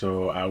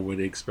 so I would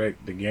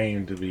expect the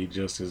game to be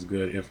just as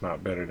good, if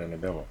not better, than the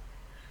demo.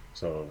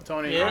 So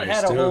Tony, Yeah, I it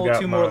had a still whole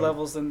got 2 more my-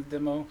 levels than the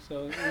demo,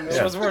 so it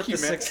Yeah. was worth the You,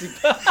 man.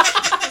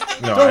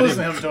 $60. no, don't I listen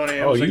to didn't. him, Tony.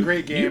 It Oh, was a you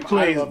great game.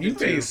 played, I loved you it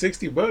paid too.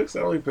 $60. I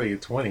only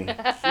paid $20.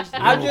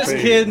 I'm just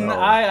kidding. No.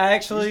 I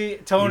actually,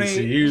 Tony,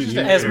 You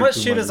as paid much too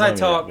shit as I money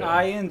talk, that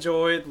I day.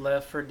 enjoyed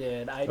Left 4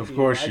 Dead. I Of do.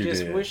 course I you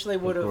just did. wish they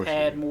would Of have course you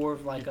had did. more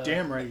of like a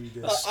Damn right you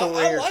did.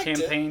 story I or liked it.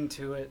 campaign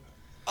to it.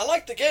 I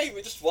liked the game.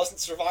 It just wasn't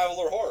survival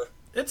or horror.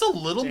 It's a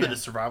little bit Damn. of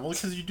survival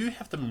because you do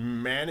have to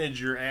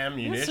manage your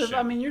ammunition.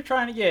 I mean, you're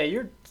trying to,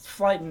 you're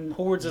fighting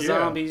hordes of Yeah.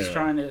 zombies Yeah.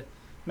 trying to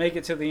make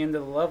it to the end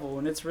of the level,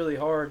 and it's really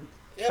hard.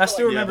 Yeah, I but,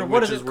 still like, remember, the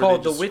what is witches it where they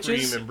called? The just scream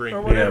witches? and break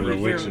Or bread. whatever, Yeah, the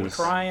you hear them witches.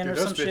 crying Dude, or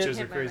those some bitches shit. are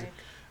Hit my crazy. mic.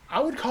 I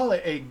would call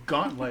it a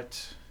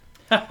gauntlet.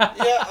 yeah,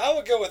 I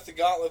would go with the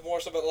gauntlet more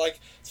so, but like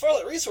as far as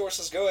like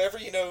resources go,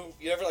 every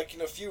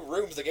few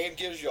rooms, the game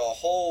gives you a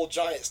whole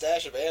giant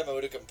stash of ammo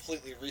to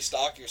completely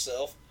restock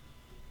yourself.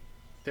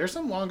 There's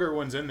some longer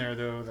ones in there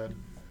though. That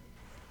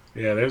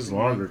Yeah, there's You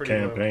run longer pretty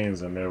low.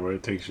 campaigns in there where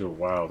it takes you a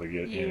while to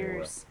get anywhere.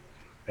 Years.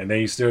 And then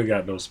you still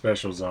got those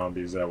special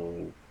zombies that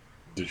will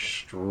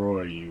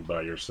destroy you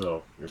by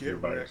yourself if Get you're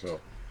by wrecked.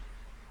 yourself.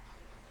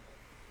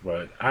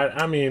 But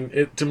I mean,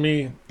 it to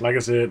me, like I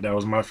said, that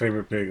was my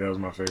favorite pick. That was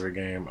my favorite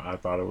game. I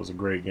thought it was a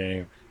great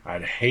game.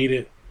 I'd hate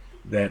it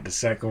that the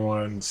second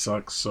one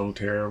sucks so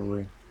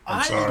terribly.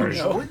 I'm I sorry.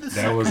 enjoyed the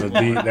That was a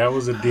second one. that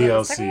was a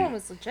The second one DLC.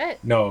 was legit.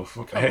 No,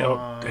 hell,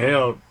 on.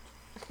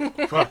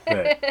 fuck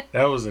that.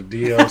 That was a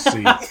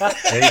DLC.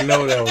 They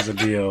know that was a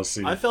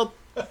DLC. I felt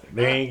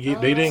They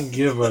didn't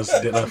give us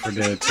Left 4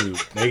 Dead 2.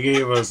 They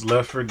gave us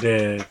Left 4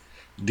 Dead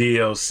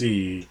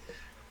DLC.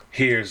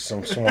 Here's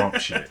some swamp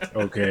shit,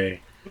 okay?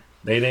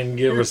 They didn't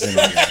give us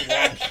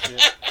anything.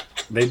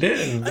 They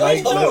didn't.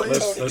 Like,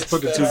 let's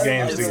put the two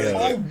games it's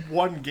all together.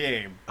 one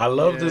game. I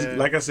love this. Yeah.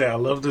 Like I said, I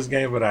love this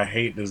game, but I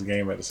hate this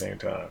game at the same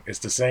time. It's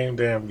the same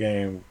damn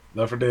game.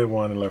 Left 4 Dead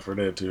 1 and Left 4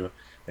 Dead 2.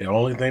 The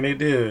only thing they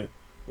did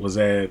was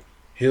add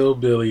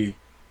hillbilly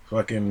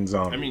fucking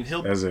zombies. I mean,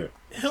 that's it.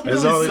 Hillbilly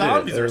That's all they did.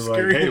 zombies They are was like,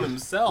 scary hey, We're gonna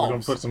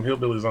themselves. put some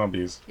hillbilly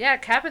zombies. Yeah,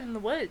 Cabin in the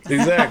Woods.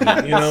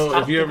 Exactly. You know,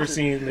 if you ever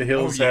seen The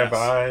Hills Oh, Have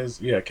yes.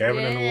 Eyes, yeah,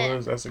 Cabin in the Yeah.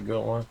 Woods, that's a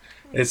good one.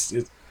 It's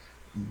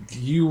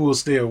you will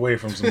stay away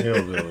from some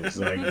hillbillies,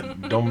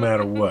 like don't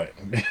matter what.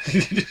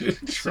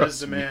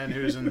 Says the man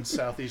who's in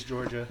Southeast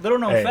Georgia. Little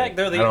known Hey, fact,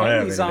 they're I the don't have only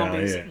any down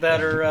zombies here.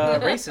 that are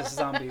racist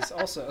zombies.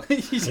 Also,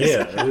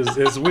 Yeah,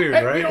 it's weird,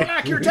 Hey, right? we don't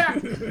like your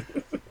tap.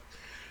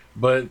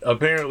 But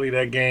apparently,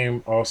 that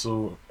game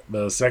also,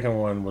 the second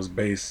one was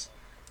based.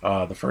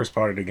 The first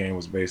part of the game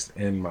was based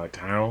in my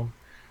town,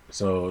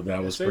 so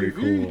that was pretty SAV.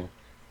 cool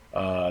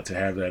to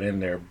have that in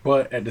there.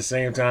 But at the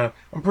same time,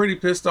 I'm pretty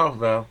pissed off,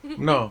 Val.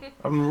 No,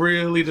 I'm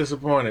really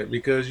disappointed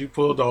because you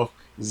pulled off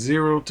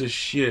zero to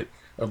shit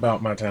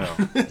about my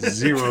town.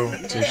 Zero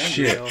to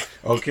shit.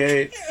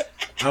 Okay,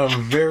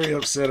 I'm very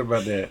upset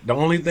about that. The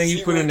only thing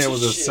you put in there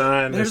was a Zero to shit.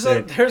 sign that there's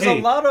said, there's "Hey,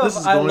 a lot this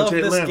of is I going love to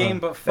this Atlanta." game,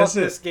 but fuck That's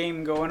it. this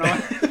game going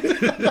on.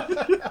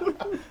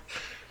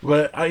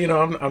 But I'm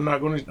not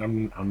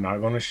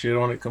gonna shit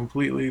on it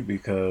completely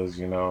because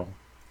I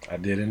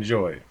did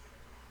enjoy it.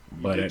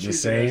 But You at did the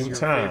choose it as same your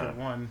time, favorite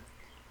one.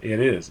 it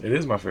is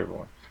my favorite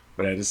one.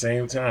 But at the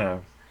same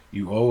time,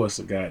 you owe us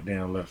a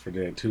goddamn Left 4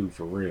 Dead 2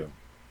 for real.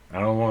 I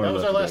don't want That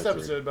was our last Left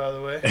 4 Dead episode, by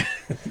the way.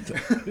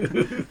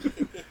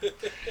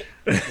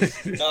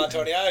 Nah,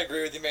 Tony, I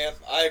agree with you, man.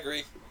 I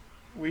agree.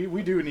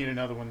 We do need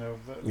another one though.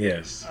 3.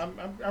 Yes.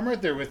 I'm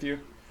right there with you.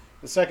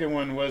 The second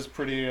one was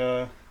pretty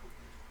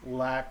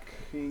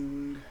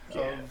lacking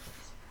Yeah.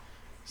 of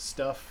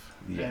stuff,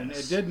 and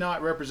Yes. it did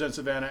not represent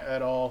Savannah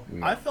at all.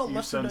 I felt You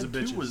Left 4 sons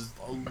Dead of 2 bitches. was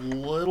a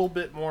little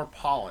bit more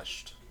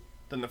polished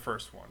than the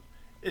first one.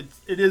 It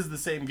is the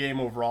same game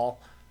overall,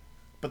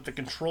 but the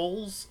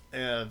controls,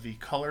 the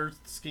color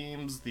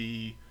schemes,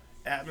 the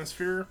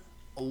atmosphere,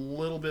 a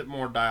little bit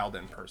more dialed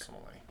in personally.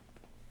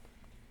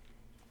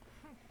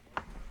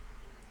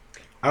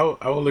 I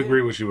will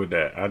agree with you with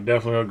that. I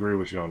definitely agree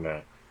with you on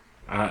that.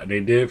 They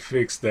did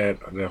fix the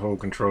whole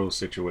control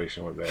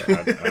situation with that.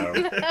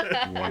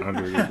 I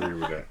 100 agree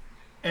with that.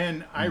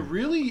 And I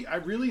really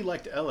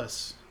liked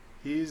Ellis.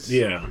 He's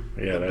Yeah,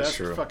 the that's best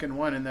true. fucking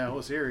one in that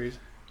whole series.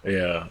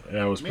 Yeah,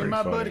 that was Me pretty and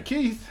my funny. buddy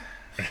Keith.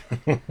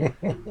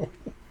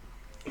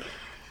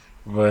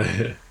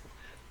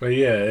 But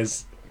yeah,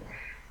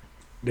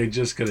 they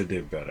just could have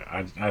did better.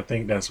 I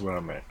think that's where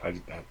I'm at. I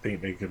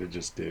think they could have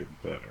just did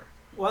better.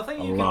 Well, I think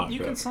A you lot can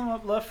better. sum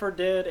up Left 4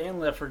 Dead and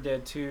Left 4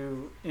 Dead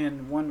 2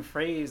 in one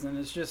phrase, and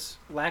it's just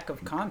lack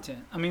of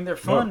content. I mean, they're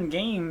fun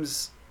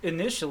games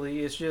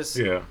initially. It's just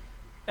Yeah,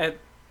 at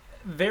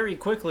very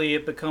quickly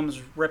it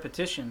becomes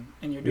repetition,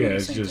 and you're doing Yeah, the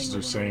it's same just thing the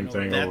over same and over.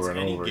 thing That's over and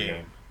any over game.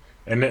 again.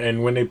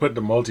 And when they put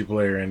the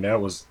multiplayer in,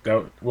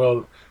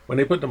 when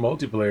they put the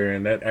multiplayer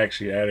in, that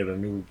actually added a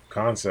new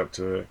concept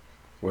to it,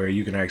 where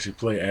you can actually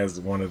play as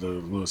one of the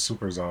little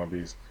super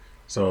zombies.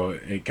 So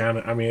it kind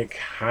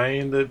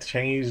of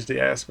changed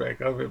the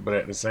aspect of it, but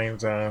at the same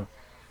time,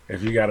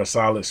 if you got a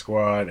solid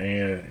squad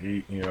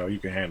and you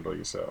can handle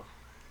yourself.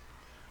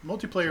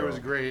 Multiplayer was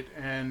great,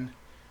 and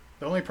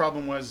the only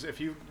problem was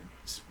if you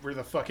were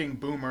the fucking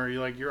boomer,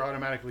 you're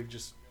automatically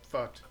just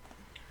fucked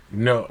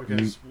No,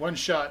 because one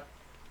shot.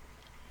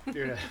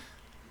 You're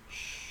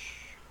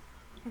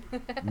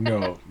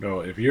no.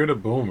 If you're the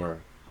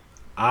boomer,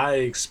 I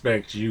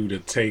expect you to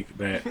take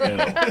that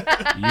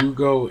L. You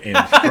go in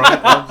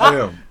front of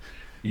them.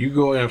 You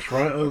go in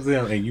front of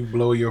them and you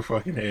blow your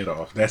fucking head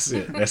off. That's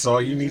it. That's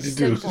all you need to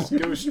do. just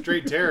go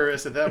straight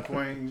terrorist at that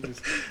point.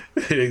 Just,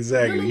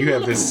 Exactly. You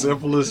have the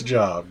simplest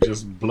job.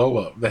 Just blow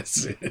up.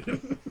 That's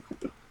it.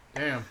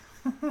 damn.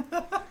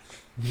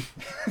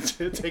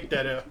 Take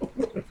that out.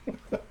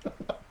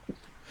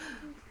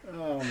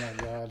 Oh my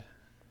god.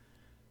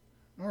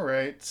 All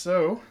right,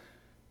 so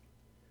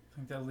I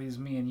think that leaves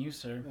me and you,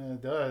 sir.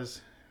 it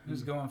does.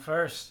 Who's going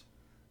first?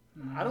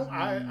 I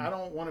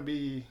don't want to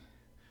be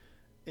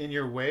in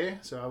your way,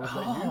 so I would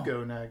let you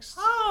go next.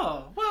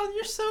 Oh, well,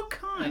 you're so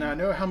kind. And I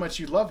know how much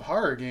you love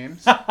horror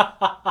games.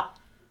 All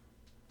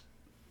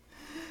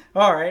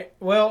right.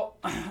 Well,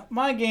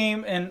 my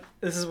game, and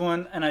this is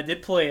one, and I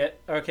did play it.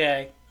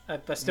 Okay, I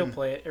still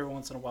play it every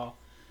once in a while,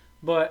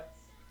 but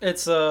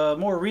it's a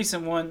more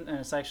recent one, and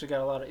it's actually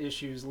got a lot of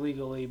issues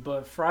legally.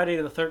 But Friday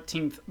the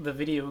 13th, the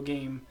video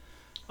game,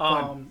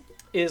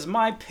 is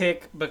my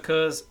pick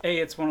because A,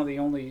 it's one of the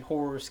only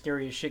horror,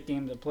 scary as shit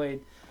games I played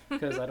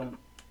because I don't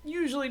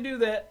usually do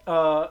that,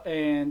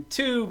 and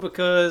 2,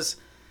 because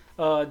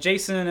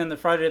Jason and the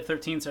Friday the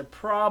 13th are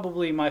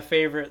probably my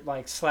favorite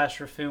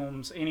slasher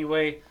films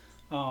anyway.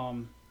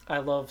 I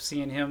love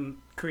seeing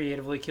him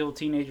creatively kill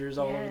teenagers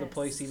all over the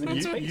place, even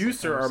in space. You,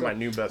 sir, are my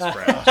new best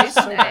friend.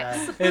 So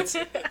bad. It's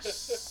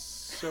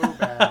So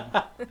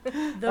bad.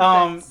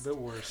 The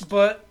worst.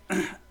 but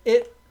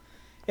it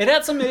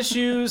had some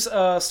issues,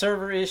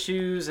 server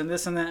issues, and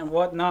this and that and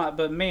whatnot.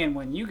 But man,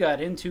 when you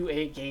got into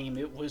a game,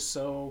 it was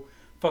so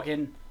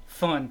fucking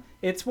fun.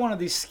 It's one of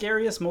the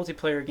scariest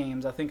multiplayer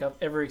games I think I've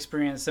ever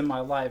experienced in my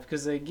life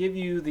because they give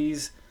you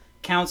these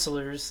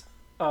counselors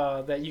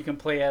that you can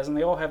play as, and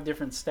they all have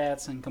different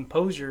stats and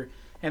composure.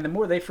 And the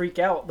more they freak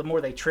out, the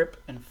more they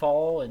trip and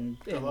fall and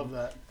I love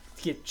that.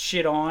 get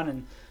shit on.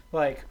 And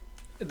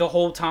the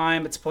whole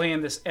time it's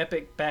playing this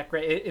epic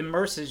background, it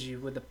immerses you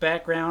with the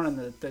background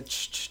and the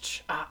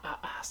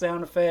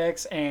sound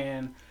effects.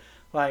 And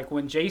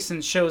when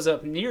Jason shows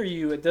up near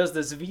you, it does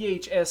this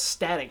VHS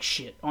static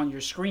shit on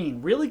your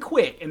screen really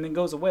quick and then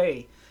goes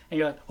away. And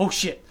you're like, oh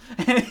shit.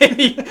 And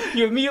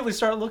you immediately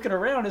start looking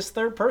around as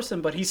third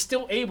person, but he's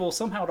still able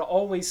somehow to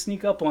always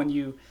sneak up on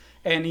you.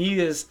 And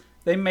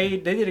they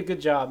did a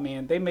good job,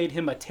 man. They made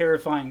him a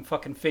terrifying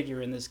fucking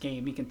figure in this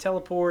game. He can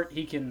teleport,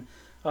 he can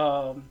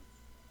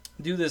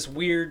do this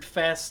weird,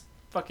 fast,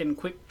 fucking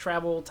quick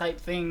travel type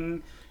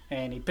thing,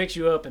 and he picks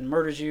you up and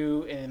murders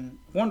you in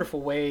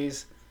wonderful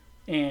ways.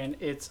 And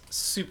it's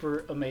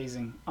super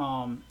amazing.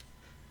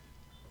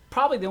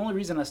 Probably the only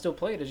reason I still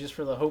play it is just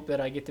for the hope that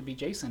I get to be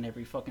Jason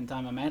every fucking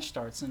time a match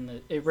starts,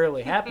 and it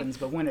rarely happens,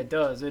 but when it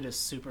does, it is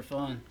super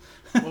fun.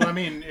 Well, I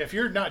mean, if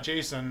you're not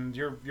Jason,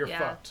 you're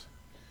fucked.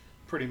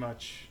 Pretty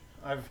much.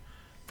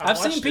 I've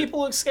seen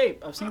people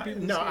escape.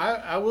 No,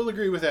 I will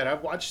agree with that.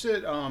 I've watched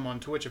it on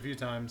Twitch a few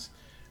times,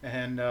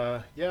 and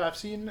I've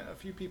seen a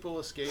few people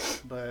escape,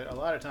 but a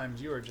lot of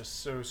times you are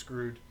just so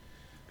screwed.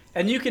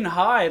 And you can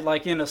hide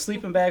in a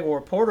sleeping bag or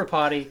a porta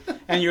potty,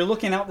 and you're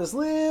looking out this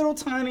little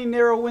tiny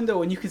narrow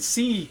window, and you can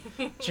see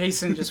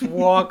Jason just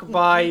walk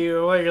by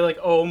you. And you're like,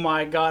 oh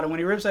my god! And when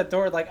he rips that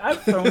door,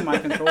 I've thrown my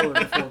controller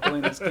before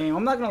playing this game.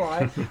 I'm not gonna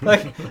lie.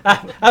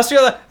 I was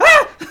feeling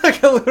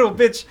like a little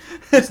bitch.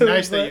 It's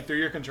nice that you threw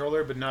your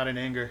controller, but not in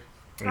anger.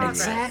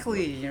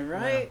 Exactly,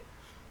 right?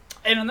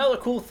 Yeah. And another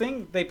cool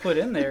thing they put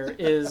in there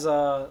is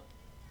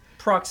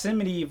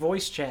proximity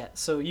voice chat.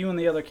 So you and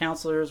the other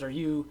counselors, or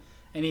you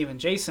and even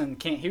Jason,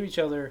 can't hear each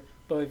other,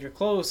 but if you're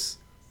close,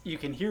 you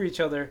can hear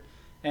each other.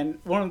 And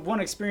one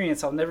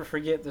experience I'll never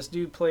forget, this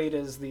dude played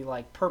as the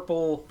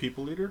purple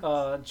people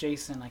leader.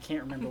 Jason. I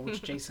can't remember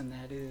which Jason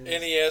that is.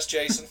 NES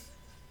Jason.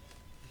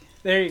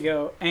 There you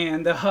go.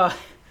 And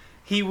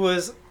he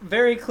was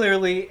very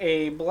clearly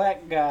a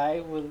black guy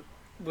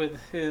with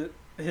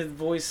his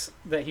voice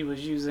that he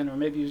was using, or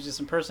maybe he was just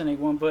impersonating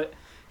one. But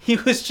he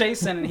was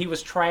Jason, and he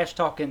was trash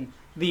talking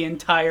the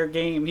entire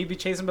game. He'd be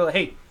chasing, but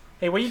hey,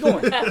 where you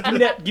going?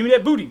 Give me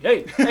that booty.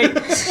 Hey,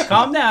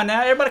 calm down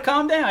now. Everybody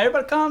calm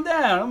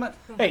down. I'm like,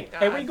 hey,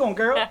 where you going,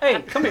 girl?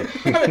 Hey, come here.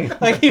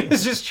 He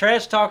was just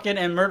trash talking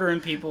and murdering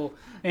people,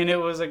 and it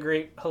was a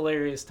great,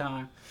 hilarious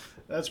time.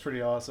 That's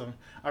pretty awesome.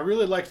 I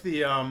really liked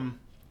the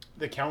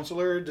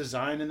counselor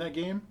design in that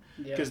game.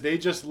 Yeah. because they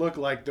just look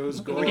like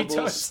those gullible,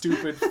 Retards.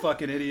 stupid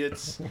fucking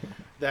idiots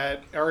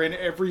that are in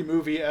every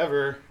movie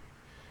ever,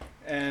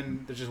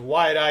 and they're just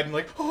wide-eyed and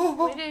like,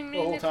 oh, We didn't the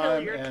mean whole to kill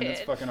time, your and it's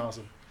kid. fucking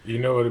awesome. You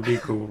know it'd be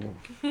cool.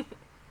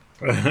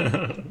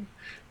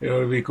 You know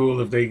it'd be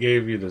cool if they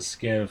gave you the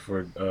skin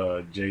for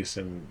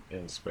Jason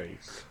in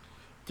space.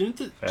 Didn't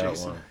the, That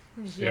Jason. one.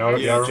 Yes. Y'all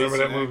Yeah, remember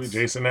that Jason movie, X.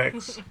 Jason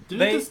X? didn't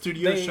They- the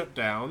studio they- shut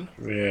down?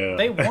 Yeah.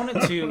 They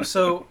wanted to,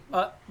 so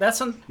that's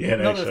Yeah, they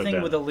another shut thing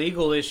down. with the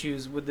legal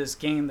issues with this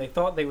game. They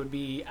thought they would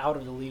be out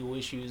of the legal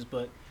issues,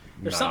 but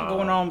there's something Nah.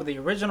 going on with the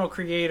original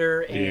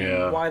creator and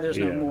Yeah, why there's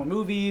no yeah. more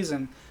movies,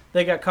 and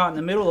they got caught in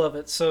the middle of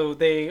it. So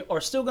they are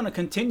still going to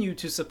continue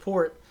to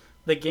support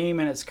the game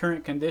in its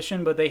current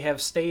condition, but they have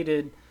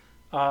stated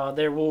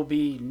there will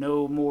be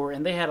no more,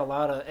 and they had a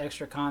lot of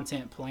extra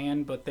content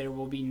planned, but there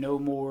will be no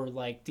more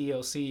like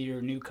DLC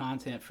or new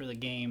content for the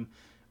game,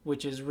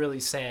 which is really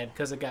sad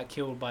because it got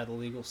killed by the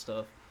legal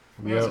stuff.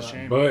 That's a Yep.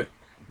 shame. But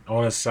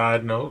on a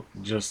side note,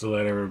 just to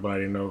let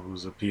everybody know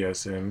who's a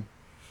PSN,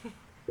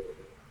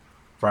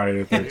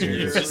 Friday the 13th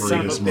is free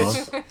Son of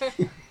this a month.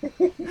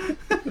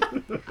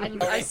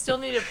 I still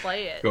need to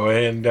play it. Go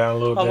ahead and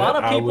download A that. lot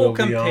of I people will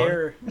be on.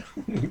 compare.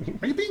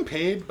 Are you being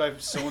paid by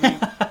Sony?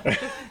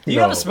 Do you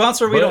have a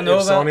sponsor we but don't know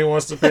if about? Sony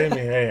wants to pay me,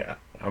 hey,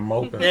 I'm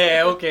open.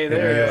 Yeah, okay,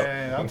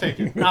 there. Yeah. I'll take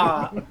it.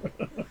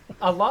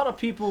 A lot of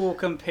people will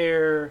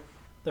compare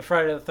the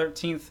Friday the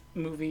 13th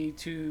movie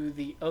to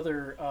the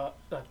other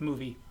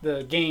movie,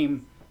 the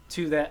game,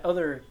 to that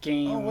other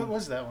game. Oh, what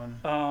was that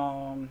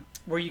one?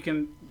 Where you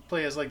can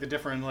Play as like the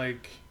different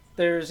like.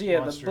 there's the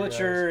Monster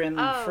Butcher and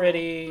Oh.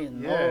 Freddy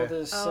and all Yeah. of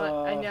this.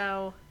 Oh, I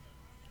know.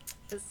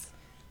 It's,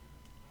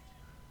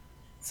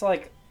 It's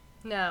like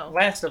no.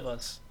 Last of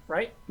Us,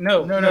 right?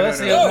 No, No, that's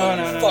no, the no,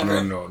 other. no, No.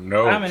 fucker.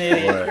 No. I'm an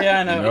idiot. What?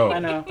 Yeah, I know.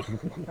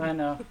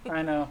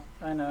 No.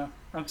 I know.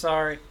 I'm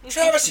sorry.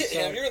 Travis, hit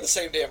him. You're in the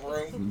same damn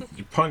room.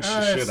 You punch the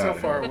It's shit so out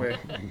of far him. away.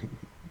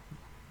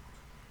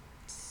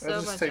 So That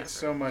just much takes effort.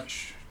 so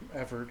much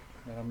effort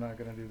that I'm not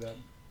gonna do that.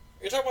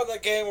 You're talking about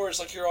that game where it's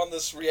like you're on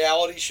this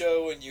reality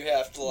show and you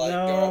have to like go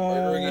out No,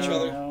 murdering each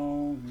other.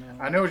 no.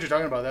 I know what you're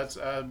talking about. That's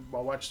I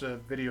watched a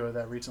video of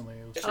that recently.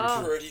 It was It's pretty Oh.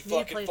 cool. pretty need to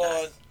fucking play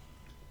fun. that.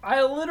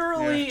 I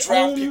literally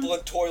Drown own people in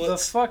the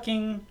toilets.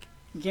 fucking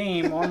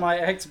game on my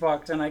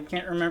Xbox, and I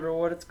can't remember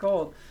what it's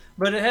called.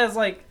 But it has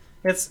like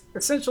it's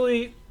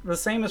essentially the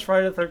same as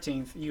Friday the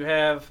 13th. You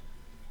have,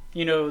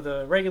 you know,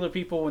 the regular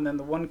people and then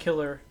the one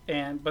killer,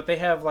 but they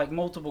have like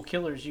multiple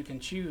killers you can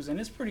choose,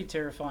 and it's pretty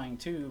terrifying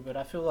too. But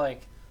I feel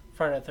like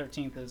Friday the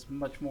 13th is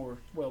much more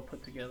well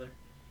put together.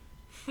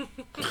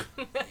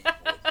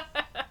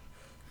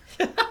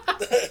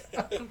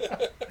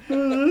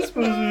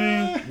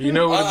 You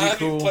know I what'd be haven't even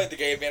cool? played the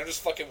game, man. I'm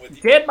just fucking with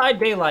you. Dead by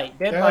Daylight.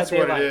 That's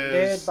what it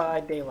is. Dead by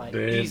Daylight.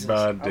 Dead Jesus.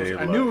 by I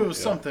Daylight. knew it was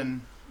yeah.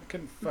 something. I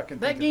couldn't fucking.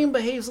 That think game Of it.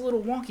 behaves a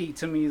little wonky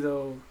to me,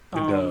 though. It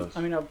does.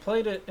 I mean, I've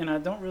played it, and I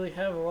don't really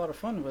have a lot of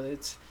fun with it.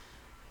 It's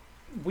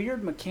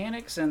weird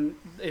mechanics, and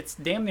it's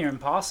damn near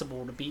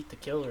impossible to beat the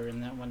killer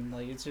in that one.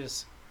 Like, it's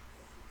just,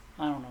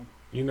 I don't know.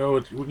 You know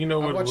what? You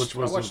know I what? watched, Which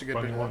was I watched a a good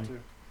funny bit of that one? too.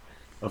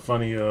 A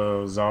funny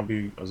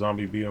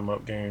zombie beat 'em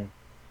up game.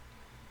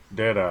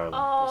 Dead Island.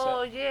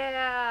 Oh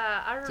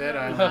yeah, I Dead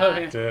remember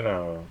Island. that. Dead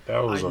Island. That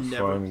was I a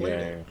never fun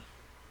played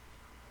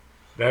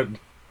game.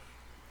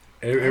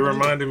 It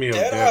reminded me of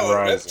Dead Dead Island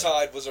Rising.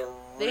 Riptide was a really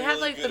They had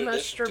like the good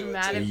most addition to it, too.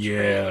 dramatic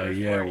Yeah, trailer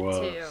yeah, for it it was.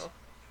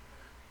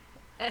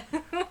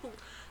 too.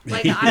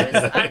 Like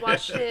I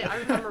watched it. I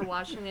remember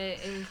watching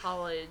it in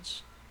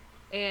college,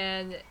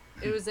 and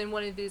it was in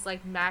one of these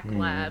like Mac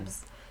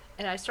labs,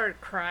 and I started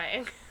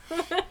crying.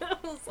 I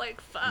was like,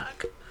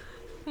 "Fuck."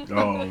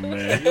 Oh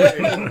man. You were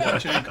able to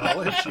watch it in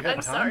college. You had I'm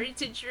time. sorry,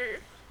 teacher.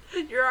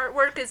 Your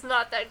artwork is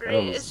not that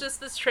great. was- It's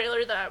just this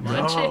trailer that I'm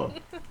No.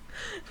 watching.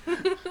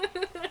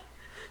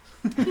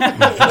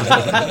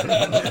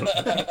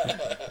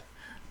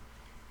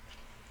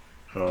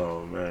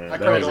 Oh man. I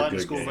that cried was a lot in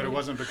good school, game. but it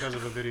wasn't because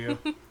of a video.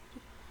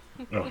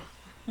 Oh.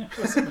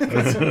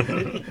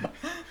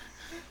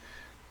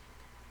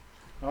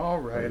 All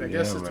right, I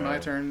guess Yeah, it's my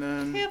man. turn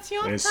then. It's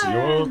your It's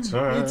your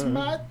turn. It's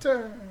my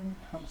turn.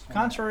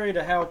 Contrary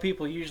to how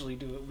people usually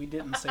do it, we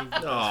didn't save it.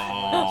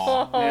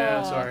 Aww.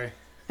 Yeah, sorry.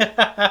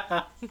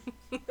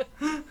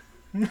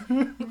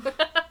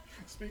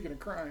 Speaking of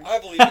crying. I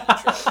believe in you,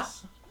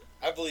 Travis.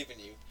 I believe in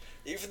you.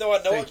 Even though I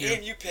know Thank what you.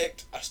 game you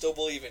picked, I still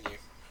believe in you.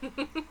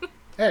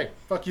 Hey,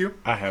 fuck you.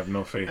 I have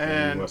no faith in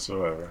And- you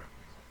whatsoever.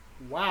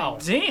 Wow.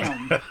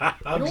 Damn.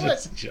 I'm You know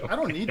just what? joking. I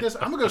don't need this.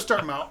 I'm gonna go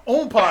start my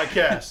own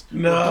podcast.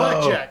 No. With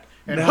blackjack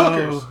and No,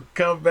 hookers.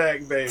 come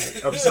back, baby.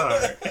 I'm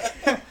sorry.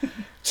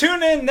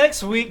 Tune in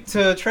next week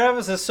to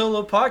Travis's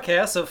solo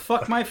podcast of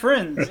Fuck My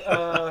Friends.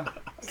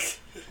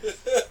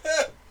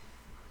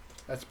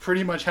 That's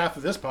pretty much half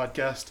of this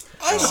podcast.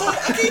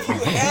 I gave you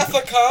half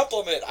a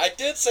compliment. I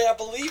did say I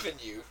believe in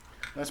you.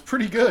 That's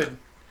pretty good.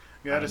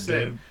 Gotta I say.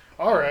 did.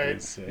 All I right,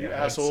 did say you I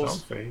had some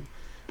assholes. faith.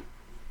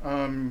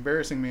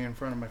 Embarrassing me in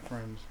front of my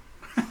friends.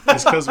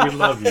 It's because we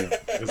love you.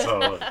 It's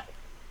all.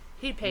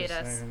 He paid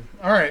us. Saying.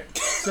 All right,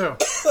 so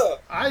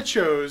I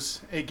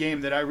chose a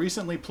game that I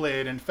recently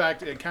played. In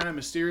fact, it kind of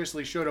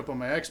mysteriously showed up on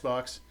my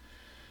Xbox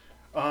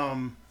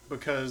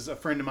because a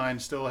friend of mine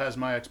still has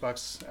my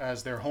Xbox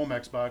as their home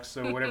Xbox,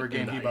 so whatever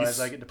game he buys,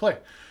 I get to play.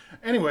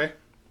 Anyway,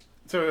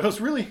 so it was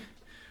really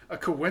a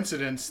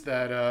coincidence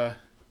that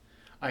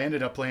I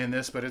ended up playing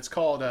this, but it's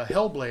called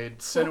Hellblade: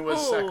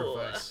 Senua's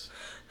Sacrifice.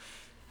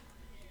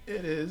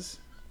 It is.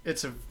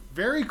 It's a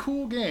very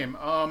cool game.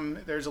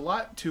 There's a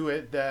lot to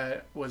it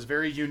that was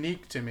very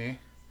unique to me.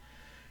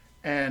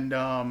 And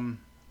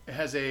it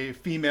has a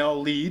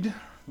female lead,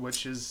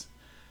 which is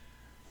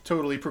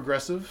totally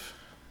progressive.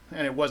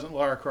 And it wasn't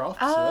Lara Croft,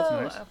 so that's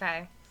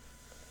nice.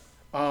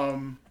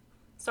 Okay.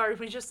 Sorry,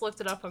 we just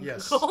looked it up on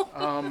Yes. Google.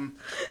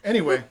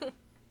 Anyway.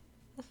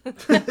 No,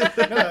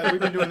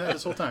 we've been doing that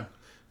this whole time.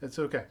 It's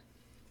okay.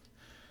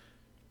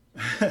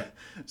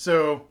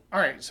 So, all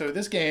right. So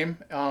this game,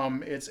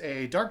 it's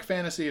a dark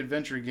fantasy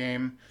adventure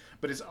game,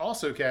 but it's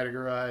also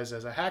categorized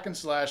as a hack and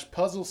slash,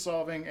 puzzle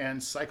solving,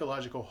 and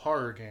psychological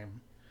horror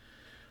game.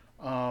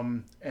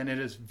 And it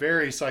is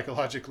very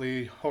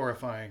psychologically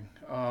horrifying.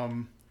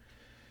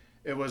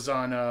 It was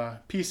on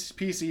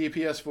PC,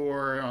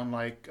 PS4 on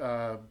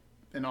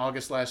in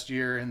August last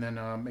year, and then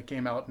it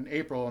came out in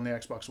April on the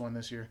Xbox One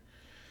this year.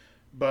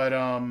 But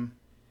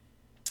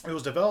it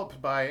was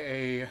developed by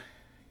a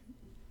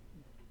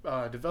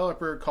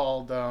developer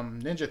called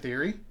Ninja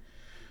Theory,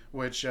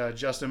 which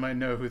Justin might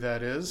know who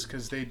that is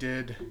because they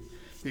did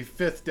the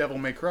 5th Devil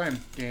May Cry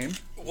game.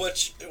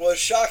 Which was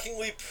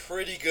shockingly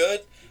pretty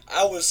good.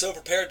 I was so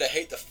prepared to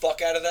hate the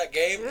fuck out of that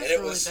game, and it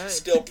really was good.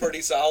 still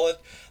pretty solid.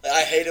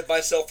 I hated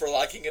myself for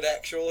liking it,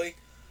 actually,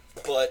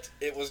 but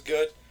it was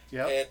good.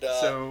 Yep. And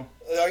So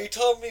are you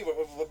telling me,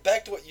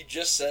 back to what you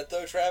just said,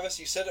 though, Travis,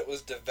 you said it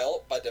was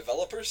developed by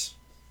developers?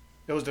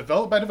 it was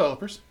developed by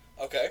developers.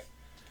 Okay,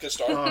 good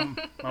start.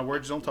 My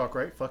words don't talk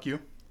right. Fuck you.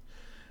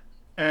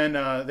 And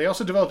they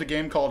also developed a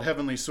game called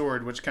Heavenly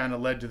Sword, which kind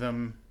of led to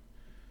them.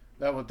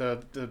 That was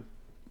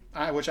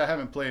which I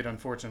haven't played,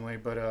 unfortunately,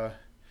 but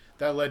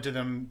that led to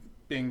them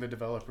being the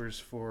developers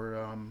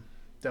for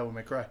Devil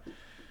May Cry.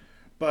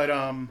 But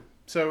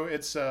so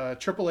it's a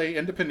AAA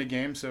independent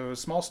game, so a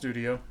small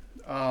studio.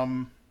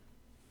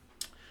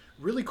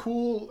 Really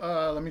cool.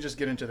 Let me just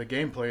get into the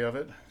gameplay of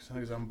it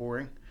because I'm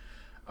boring.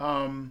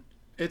 The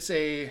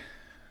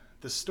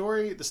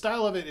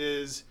style of it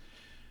is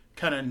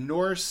kind of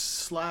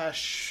Norse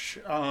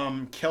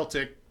 /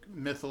 Celtic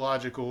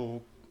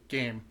mythological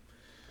game.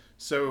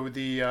 So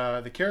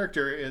the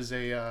character is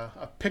a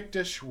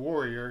Pictish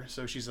warrior.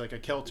 So she's like a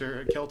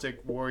Celtic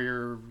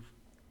warrior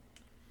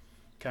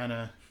kind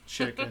of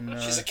chick, and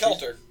She's a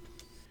Kelter.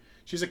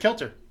 She's a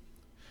Kelter.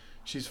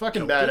 She's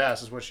fucking Celtic?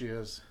 badass, is what she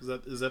is.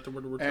 Is that the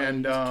word we're trying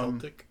And to use?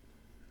 Celtic?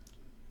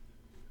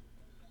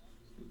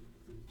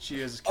 she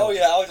is. Oh, Celtic.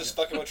 yeah, I was just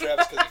fucking with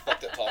Travis because he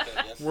fucked up talking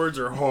again. Words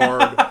are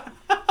hard.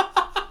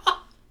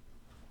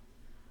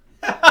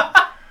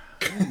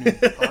 New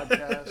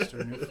podcast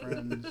or new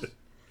friends,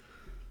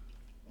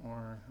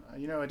 or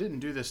I didn't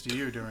do this to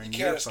you during You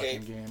your can't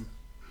fucking escape. game.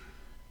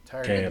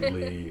 Tired of Can't it.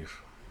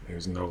 leave.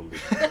 There's no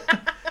leave.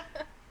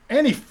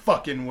 Any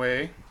fucking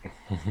way.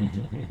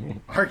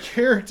 Our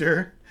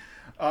character,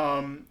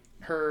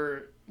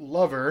 her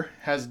lover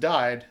has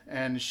died,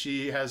 and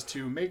she has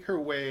to make her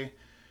way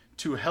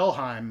to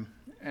Helheim,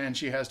 and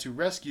she has to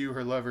rescue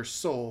her lover's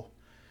soul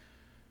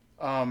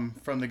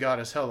from the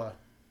goddess Hela,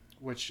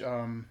 which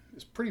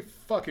is pretty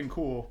fucking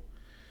cool.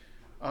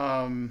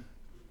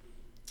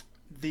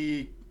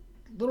 The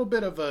little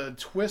bit of a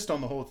twist on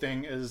the whole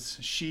thing is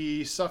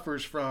she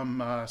suffers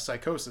from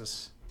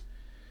psychosis.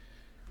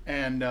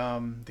 And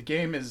the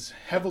game is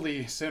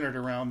heavily centered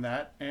around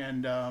that.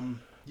 And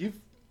you've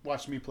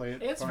watched me play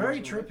it. It's Farmers,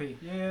 very trippy.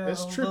 Yeah,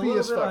 It's the trippy little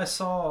as bit fuck. I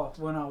saw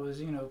when I was,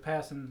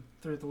 passing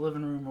through the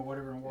living room or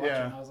whatever and watching,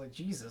 Yeah. I was like,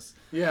 Jesus.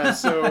 Yeah,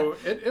 so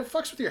it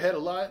fucks with your head a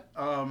lot.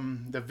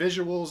 The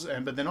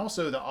visuals, but then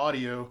also the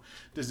audio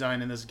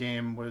design in this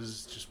game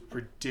was just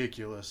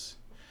ridiculous.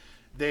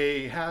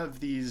 They have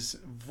these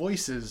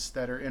voices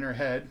that are in her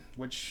head,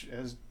 which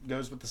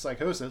goes with the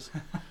psychosis,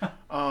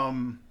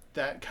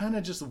 that kind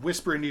of just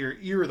whisper into your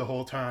ear the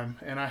whole time.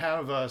 And I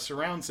have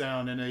surround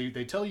sound, and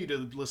they tell you to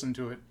listen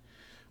to it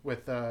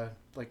with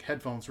like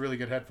headphones, really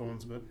good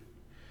headphones, but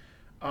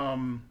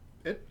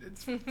it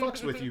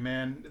fucks with you,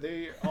 man.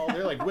 They're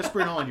like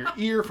whispering all in your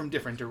ear from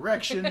different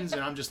directions,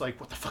 and I'm just like,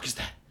 what the fuck is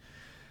that?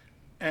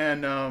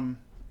 And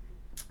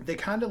they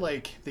kind of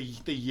like they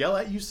yell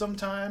at you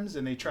sometimes,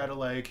 and they try to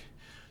like,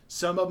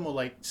 some of them will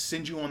like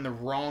send you on the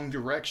wrong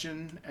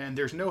direction, and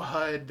there's no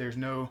HUD, there's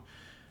no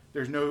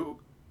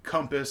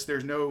compass,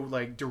 there's no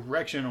like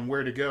direction on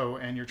where to go,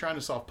 and you're trying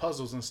to solve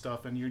puzzles and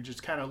stuff, and you're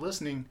just kind of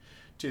listening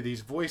to these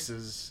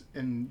voices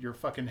in your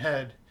fucking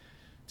head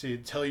to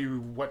tell you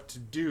what to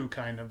do,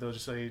 kind of. They'll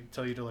just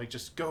tell you to like,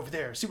 just go over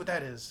there, see what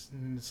that is,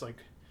 and it's like,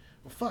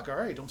 well, fuck, all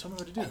right, don't tell me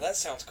what to do. Oh, that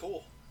sounds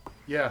cool.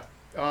 Yeah,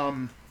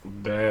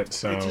 That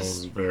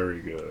sounds very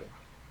good.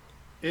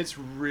 it's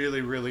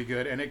really, really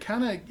good, and it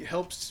kind of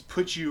helps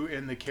put you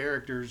in the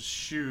character's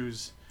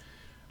shoes.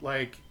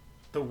 Like,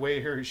 the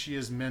way she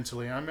is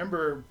mentally. I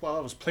remember while I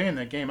was playing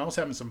that game, I was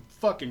having some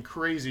fucking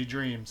crazy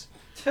dreams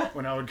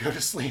when I would go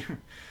to sleep.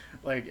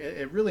 Like,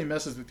 it really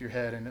messes with your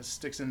head and it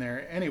sticks in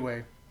there.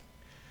 Anyway,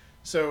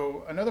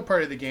 so another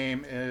part of the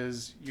game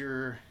is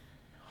you're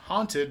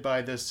haunted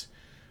by this,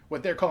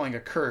 what they're calling a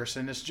curse,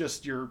 and it's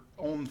just your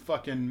own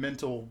fucking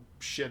mental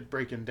shit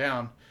breaking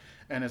down,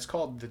 and it's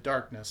called the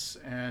Darkness,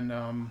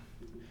 and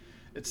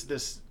it's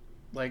this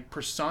like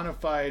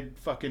personified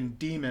fucking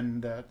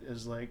demon that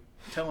is like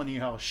telling you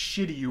how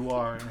shitty you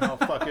are and how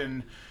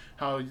fucking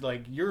how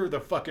like you're the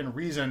fucking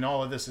reason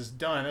all of this is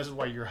done. This is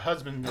why your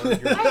husband.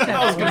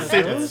 I was gonna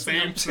say the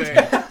same thing.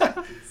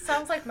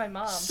 Sounds like my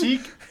mom.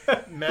 Seek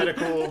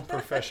medical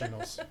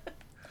professionals.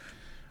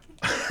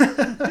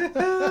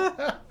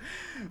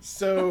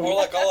 So. Or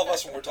like all of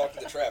us when we're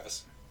talking to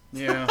Travis.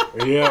 Yeah.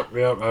 Yep.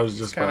 I was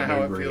just Kind of about to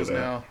how it agree feels with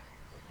that. now.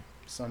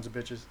 Sons of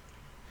bitches.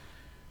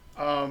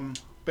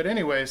 But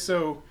anyway,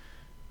 so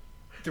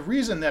the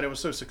reason that it was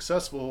so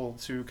successful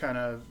to kind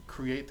of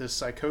create this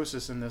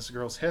psychosis in this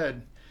girl's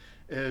head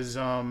is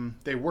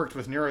they worked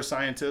with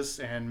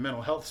neuroscientists and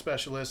mental health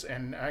specialists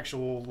and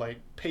actual like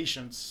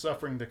patients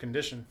suffering the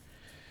condition,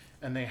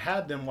 and they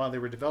had them while they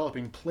were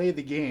developing play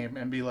the game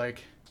and be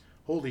like,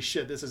 holy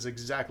shit, this is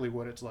exactly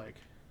what it's like.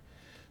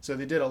 So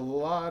they did a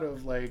lot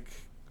of like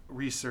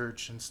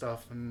research and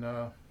stuff, and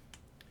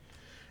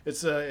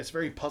it's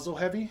very puzzle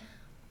heavy,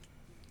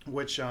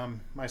 which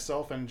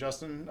myself and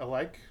Justin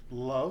alike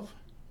love.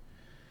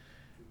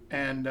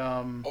 And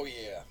Oh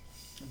yeah.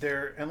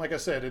 and like I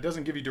said, it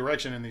doesn't give you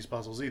direction in these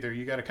puzzles either.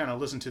 You got to kind of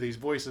listen to these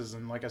voices,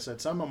 and like I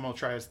said, some of them will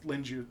try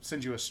to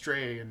send you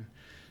astray and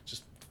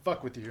just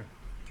fuck with you.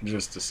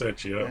 Just to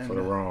set you up for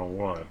the wrong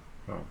one.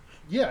 Oh.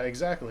 Yeah,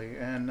 exactly.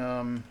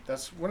 And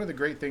that's one of the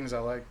great things I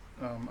like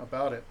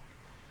about it.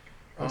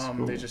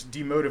 Cool. They just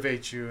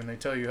demotivate you, and they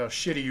tell you how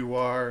shitty you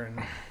are,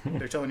 and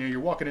they're telling you you're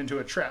walking into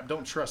a trap,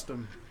 don't trust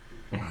them,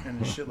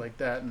 and shit like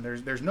that. And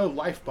there's no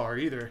life bar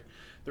either.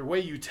 The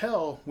way you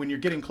tell when you're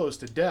getting close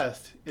to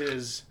death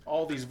is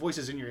all these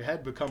voices in your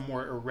head become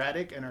more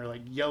erratic and are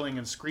like yelling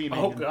and screaming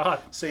Oh, and God.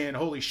 saying,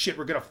 holy shit,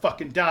 we're gonna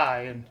fucking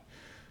die. And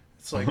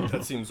it's like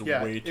That seems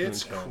yeah, way too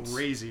it's intense.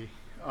 crazy.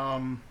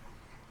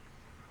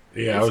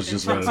 Yeah, I was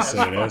just about to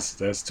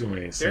say that's too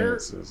many There-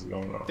 sentences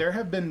going on. There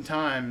have been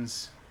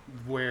times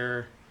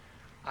where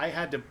I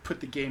had to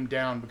put the game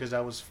down because I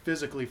was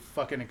physically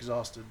fucking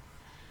exhausted.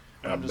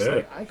 And I I'm just bet.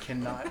 like, I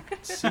cannot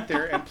sit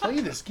there and play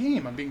this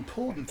game. I'm being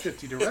pulled in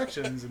 50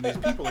 directions, and these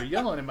people are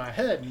yelling in my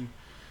head. And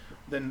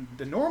then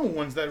the normal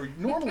ones that are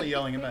normally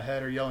yelling in my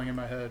head are yelling in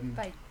my head. And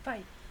Fight,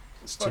 fight.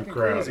 it's too fucking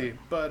crowded. crazy.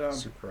 But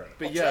Too crowded.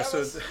 but Well, yeah, so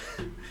Travis-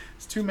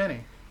 it's too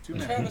many. Too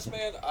many. Travis,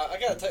 man, I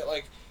gotta tell you,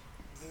 like,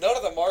 none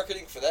of the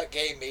marketing for that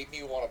game made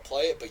me want to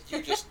play it, but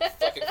you just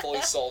fucking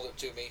fully sold it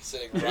to me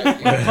sitting right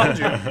here, Told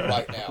you.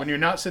 right now. When you're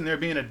not sitting there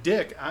being a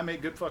dick, I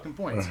make good fucking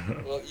points.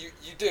 Well, you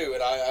do,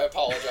 and I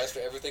apologize for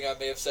everything I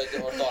may have said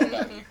or thought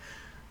about you.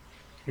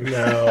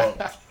 Now,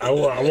 I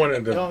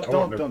wanted to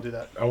Don't do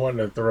that. I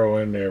wanted to throw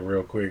in there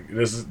real quick.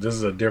 This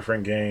is a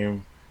different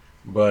game,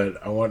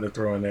 but I wanted to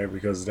throw in there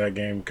because that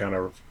game kind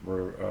of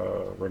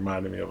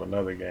reminded me of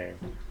another game,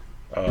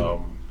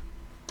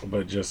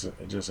 but just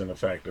in the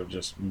fact of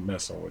just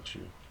messing with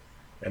you,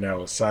 and that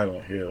was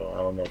Silent Hill. I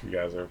don't know if you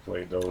guys ever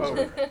played those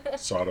or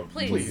saw the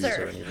Please, movies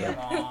sir. or anything.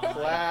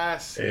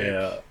 Classic.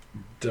 Yeah,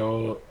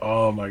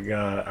 oh my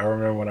god! I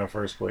remember when I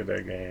first played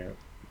that game.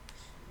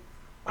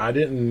 I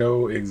didn't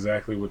know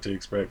exactly what to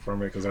expect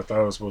from it because I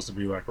thought it was supposed to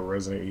be like a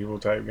Resident Evil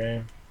type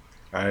game.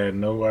 I had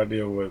no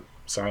idea what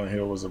Silent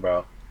Hill was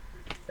about,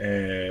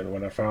 and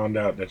when I found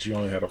out that you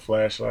only had a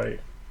flashlight,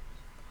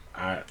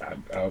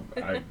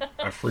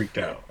 I freaked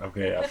out.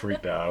 Okay, I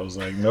freaked out. I was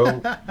like,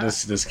 no,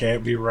 this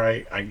can't be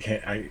right.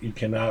 You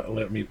cannot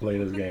let me play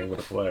this game with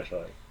a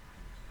flashlight.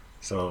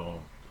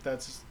 So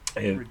That's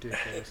it-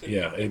 ridiculous.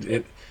 yeah,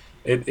 it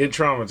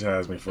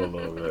traumatized me for a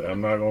little bit. I'm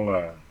not gonna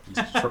lie.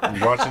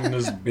 Watching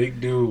this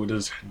big dude with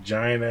this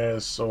giant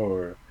ass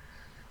sword,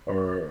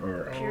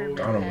 or I don't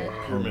know, oh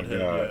my Pyramid head,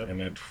 god, yeah. and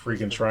that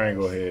freaking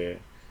triangle head.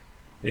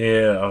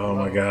 Yeah, oh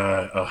my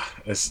god,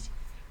 it's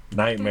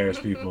nightmares,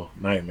 people,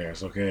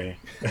 nightmares. Okay,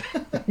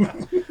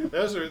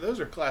 Those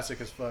are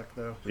classic as fuck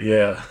though.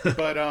 yeah,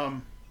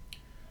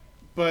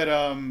 But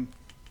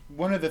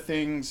one of the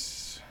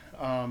things,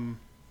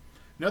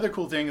 another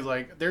cool thing is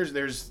like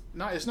there's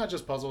not, it's not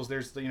just puzzles.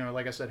 There's, you know,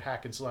 like I said,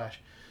 hack and slash.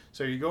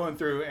 So you're going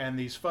through and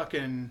these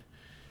fucking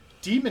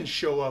demons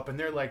show up and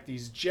they're like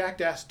these jacked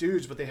ass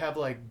dudes, but they have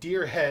like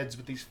deer heads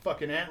with these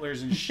fucking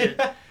antlers and shit,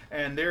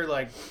 and they're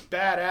like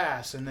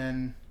badass. And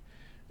then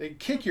they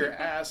kick your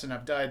ass, and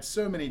I've died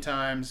so many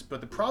times. But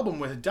the problem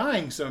with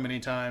dying so many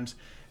times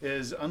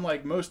is,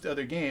 unlike most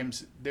other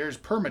games, there's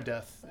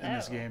permadeath in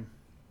this Oh. game.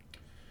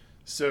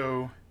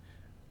 So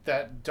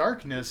that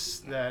darkness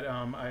that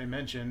I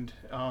mentioned,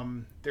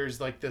 there's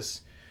like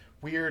this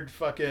weird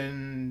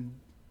fucking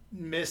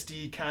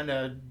misty kind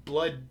of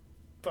blood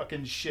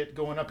fucking shit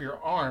going up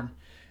your arm.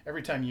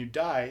 Every time you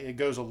die, it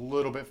goes a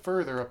little bit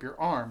further up your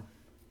arm.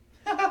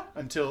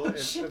 until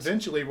it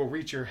eventually will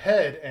reach your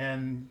head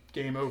and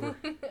game over.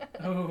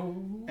 Oh.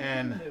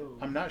 And no.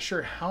 I'm not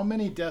sure how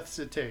many deaths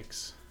it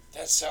takes.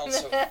 That sounds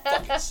so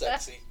fucking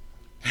sexy.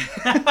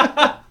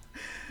 I'd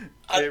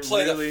It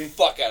play really- the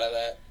fuck out of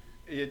that.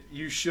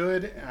 You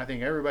should, I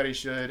think everybody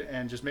should,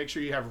 and just make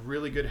sure you have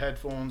really good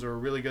headphones or a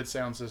really good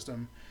sound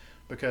system,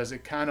 because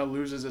it kind of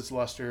loses its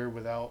luster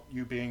without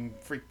you being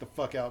freaked the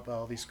fuck out by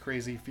all these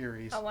crazy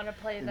furies I want to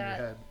play in your that.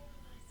 head.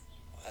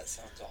 That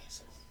sounds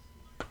awesome.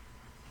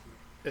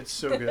 It's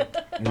so good.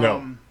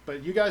 No.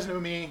 But you guys know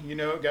me.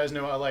 You guys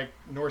know I like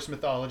Norse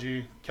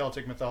mythology,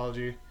 Celtic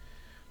mythology.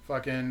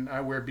 Fucking, I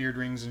wear beard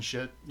rings and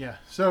shit. Yeah.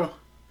 So,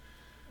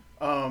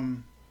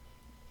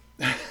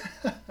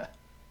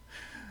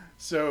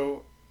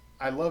 so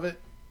I love it.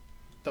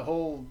 The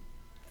whole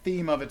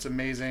theme of it's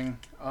amazing.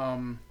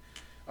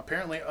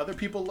 Apparently, other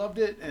people loved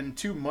it. In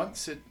 2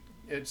 months,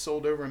 it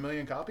sold over 1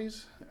 million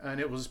copies, and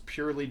it was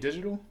purely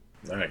digital.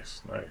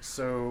 Nice.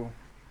 So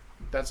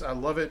I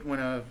love it when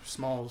a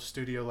small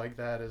studio like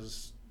that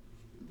is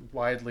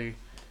widely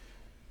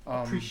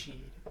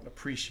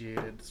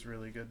appreciated. It's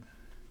really good.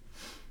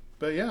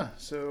 But yeah,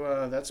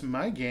 so that's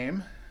my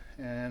game,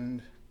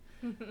 and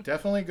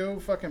definitely go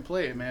fucking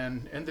play it,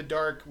 man. In the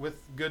dark with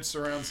good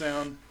surround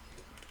sound.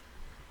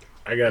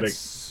 I got It's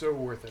so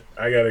worth it.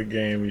 I got a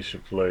game you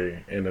should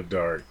play in the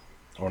dark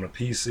on a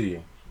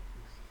PC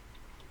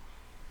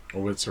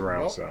with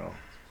surround Well- sound.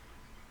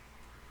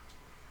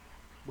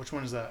 Which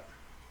one is that?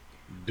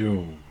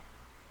 Doom.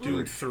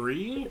 Doom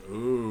 3?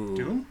 Ooh.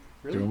 Doom?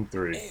 Really? Doom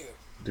 3. Ew.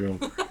 Doom.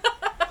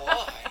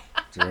 Why?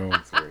 Doom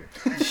 3.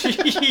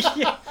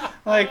 Yeah,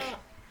 like,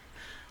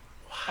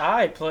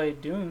 I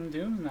played Doom.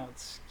 Doom's not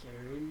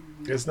scary.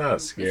 It's not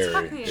It's scary.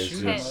 fucking It's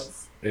intense.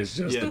 just it's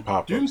just Yeah, the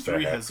pop-ups Doom that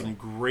 3 happen. has some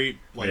great,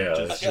 like, Yeah,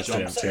 just it's just I'll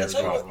intense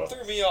tell you what pop-up.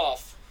 threw me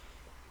off.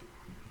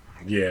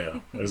 Yeah,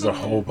 there's a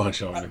whole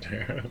bunch of them in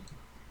there.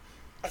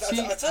 I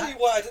tell you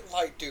why I didn't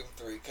like Doom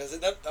 3, because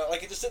it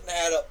just didn't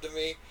add up to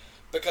me.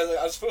 Because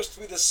I was supposed to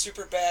be this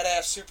super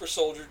badass super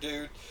soldier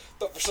dude,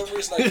 but for some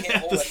reason I can't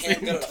hold a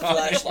handgun and a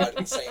flashlight at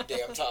the same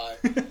damn time.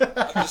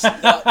 I'm just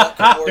not that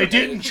They coordinated.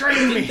 didn't train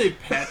Didn't me! they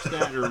patch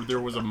that, or there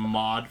was a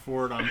mod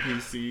for it on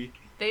PC?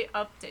 They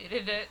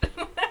updated it.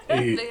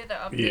 They had to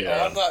update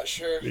Yeah. I'm not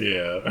sure.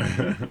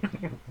 Yeah.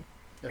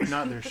 If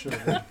not, they're sure.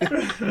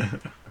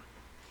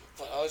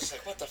 But I was just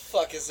like, what the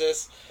fuck is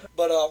this?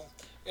 But,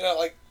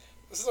 like,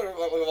 this is like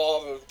we've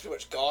all pretty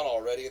much gone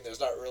already, and there's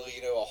not really,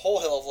 a whole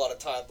hell of a lot of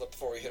time left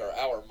before we hit our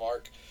hour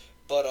mark.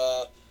 But,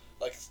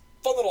 like,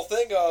 fun little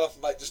thing,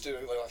 might just do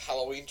like a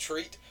Halloween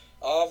treat.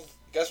 You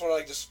guys want to,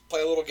 like, just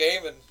play a little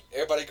game and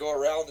everybody go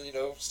around and,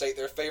 state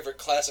their favorite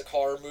classic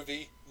horror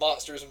movie,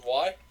 monsters, and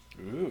why?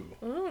 Ooh.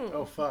 Ooh.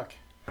 Oh, fuck.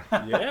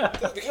 Yeah.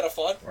 That'd be kind of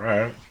fun.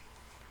 Alright.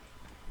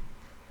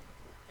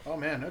 Oh,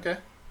 man, okay.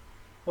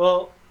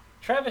 Well,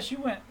 Travis, you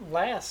went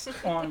last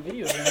on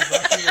video games.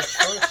 Like you were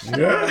first.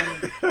 Yeah.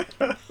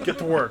 Get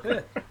to work.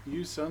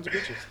 You sons of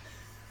bitches.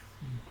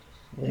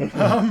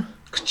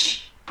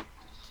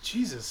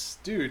 Jesus,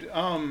 dude.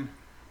 I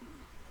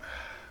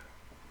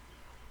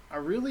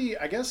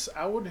guess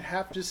I would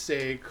have to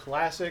say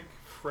classic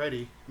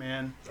Freddy,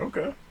 man.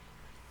 Okay.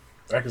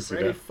 I can see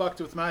Freddy that. fucked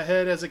with my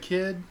head as a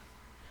kid.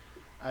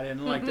 I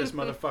didn't like this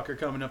motherfucker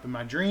coming up in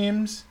my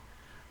dreams.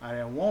 I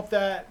didn't want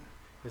that.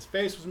 His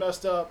face was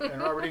messed up,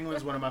 and Robert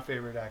Englund's one of my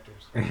favorite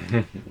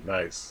actors.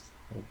 Nice.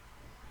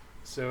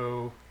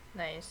 So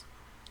Nice.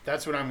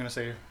 that's what I'm gonna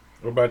say.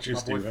 What about you, My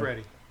boy Steven?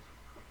 Freddy.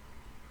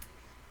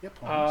 Yep.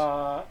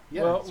 Holmes.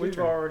 Yeah, Well, it's your we've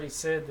turn. already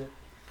said that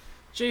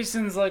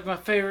Jason's like my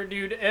favorite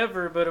dude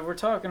ever, but if we're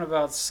talking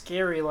about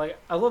scary, like,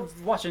 I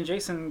love watching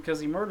Jason because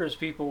he murders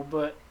people,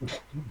 but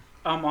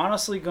I'm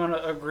honestly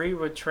gonna agree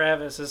with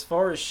Travis as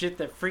far as shit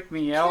that freaked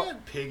me out.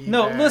 Can't piggyback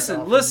No, off listen,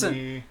 of listen.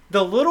 me.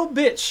 The little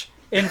bitch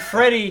in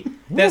Freddy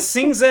that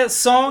sings that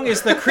song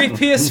is the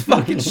creepiest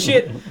fucking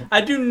shit.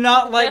 I do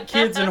not like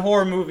kids in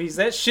horror movies.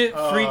 That shit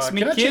freaks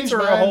me. can I Kids change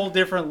are a mine? whole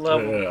different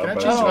level. Yeah, Can I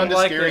but- change I mine don't to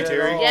like Scary it at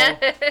Terry? all.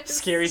 Yes.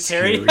 Scary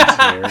Terry.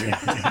 Terry.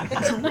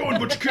 You run,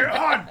 but you can't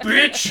hide,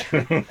 bitch.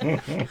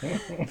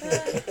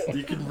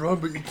 You can run,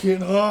 but you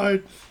can't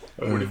hide.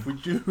 What if we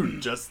do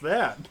just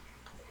that?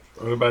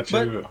 What about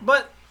you?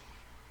 But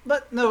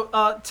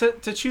no,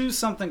 to choose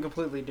something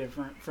completely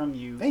different from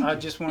you, Thank I you.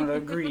 just wanted to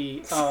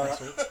agree.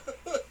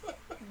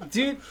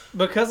 Dude,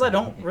 because I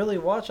don't really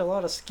watch a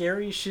lot of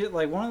scary shit,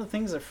 like, one of the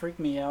things that freaked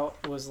me out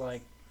was,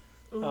 like,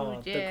 Ooh,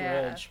 The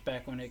yeah. Grudge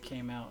back when it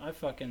came out. I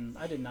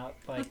did not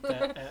like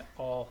that at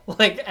all.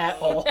 Like,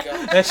 at all.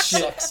 God, That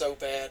shit. sucks so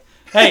bad.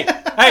 Hey,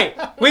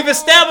 we've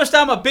established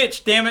I'm a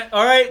bitch, damn it.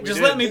 All right, just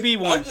did. let me be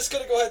one. I'm just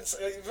gonna go ahead and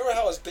say, remember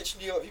how I was bitching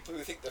to you about people who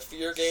think the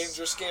fear games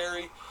are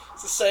scary?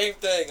 It's the same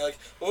thing. Like,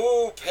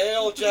 ooh,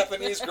 pale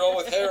Japanese girl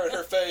with hair in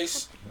her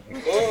face.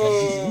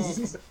 Ooh.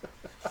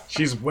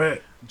 She's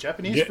wet.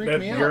 Japanese Get freak that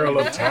me out. girl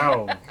a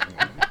towel.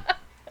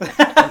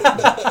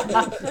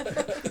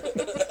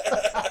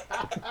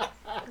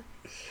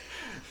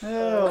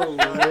 Oh,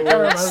 reminds me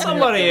Lord. of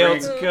Somebody The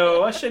else Ring.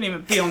 go. I shouldn't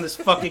even be on this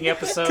fucking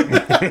episode.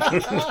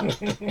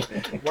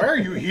 Why are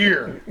you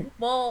here?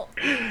 Well,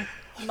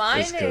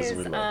 Mine Just 'cause is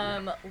we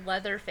love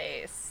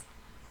Leatherface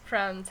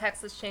from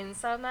Texas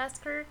Chainsaw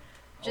Massacre.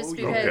 Just Oh,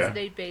 yeah. because Okay.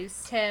 they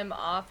based him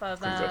off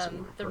of 'Cause that's a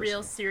real the real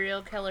person.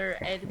 serial killer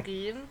Ed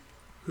Gein.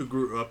 Who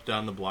grew up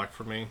down the block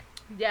from me?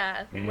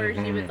 Yeah, where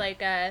he would Mhm.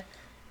 like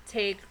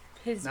take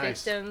his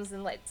Nice. victims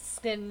and like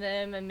skin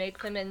them and make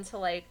them into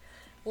like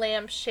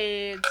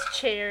lampshades,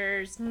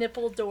 chairs,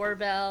 nipple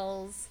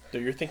doorbells.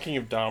 Dude, you're thinking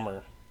of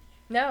Dahmer.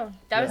 No,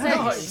 that was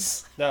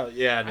Nice. No,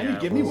 yeah, I need to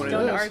give me one of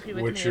Don't those. argue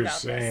with What me you're about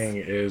saying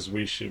this. is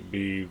we should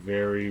be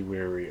very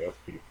wary of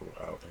people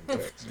out in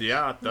Texas.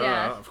 Yeah, duh,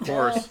 Yeah, of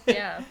course. Well,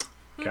 yeah.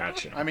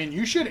 Gotcha. I mean,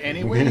 you should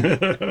anyway.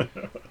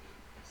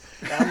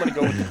 I'm gonna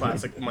go with the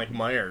classic Mike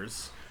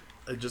Myers.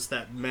 Just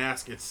that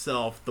mask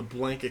itself, the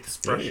blank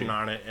expression Yeah.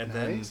 on it, and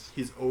then Nice.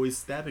 he's always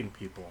stabbing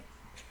people.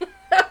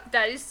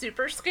 That is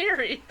super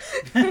scary.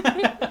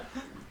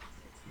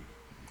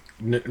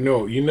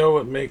 No, you know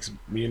what makes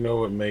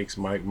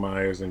Mike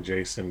Myers and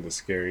Jason the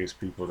scariest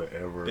people to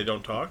ever They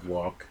don't talk.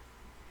 walk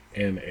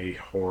in a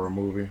horror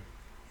movie?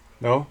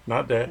 No,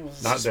 not that.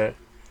 Not that.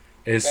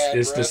 It's Bad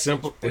it's the breath,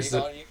 simple. It's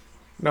breathe the on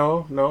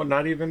you. no,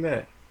 not even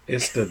that.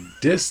 It's the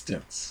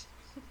distance.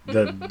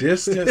 The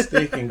distance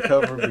they can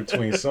cover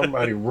between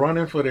somebody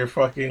running for their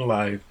fucking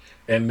life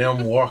and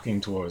them walking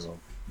towards them.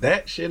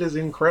 That shit is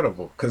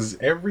incredible because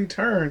every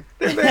turn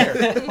they're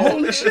there.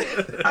 Holy shit!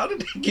 How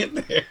did they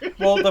get there?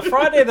 Well, the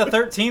Friday the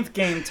 13th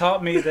game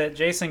taught me that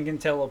Jason can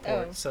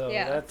teleport. Oh, so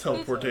yeah. that's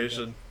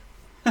Teleportation.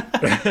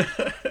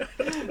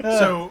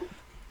 So,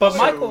 But So-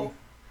 Michael,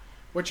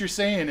 what you're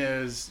saying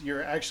is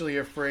you're actually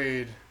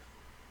afraid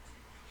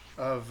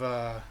of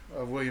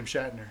William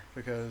Shatner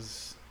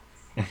because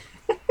the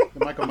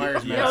Michael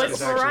Myers No, mask it's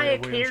is actually Mariah a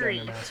William Carey.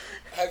 Shatner mask.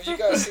 Have you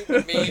guys seen the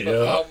meme Yeah.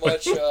 of how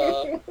much?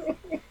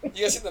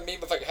 You guys seen the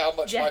meme of like how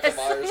much Yes.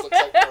 Michael Myers looks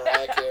like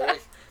Mariah Carey?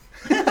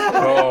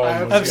 Oh,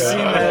 I've my I've seen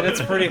God. that.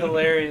 It's pretty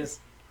hilarious.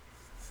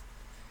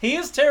 He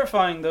is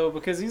terrifying though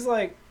because he's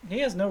like he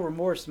has no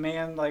remorse,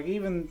 man. Like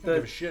even Don't give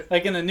a the shit.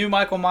 like in the new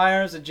Michael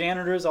Myers, the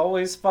janitor's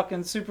always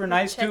fucking super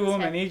nice to him,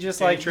 and he's just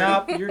Danny like,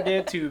 Trejo? "Nope, you're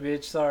dead too,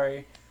 bitch.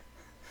 Sorry."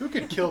 Who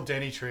could kill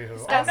Danny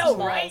Trejo? I know, Smalls.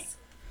 right?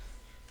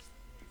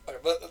 Okay,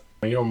 but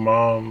When your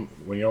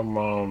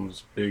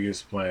mom's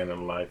biggest plan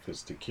in life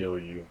is to kill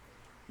you,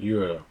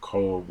 you're a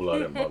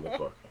cold-blooded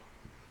motherfucker.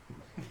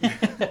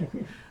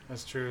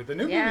 That's true. The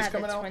new Yeah, movie's the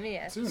coming out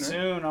 20th. soon, right?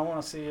 Soon, I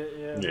want to see it.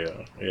 Yeah. Yeah,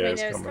 Wait,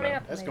 it's no, it's coming coming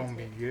out. up. That's gonna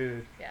be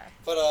good. Yeah.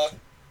 but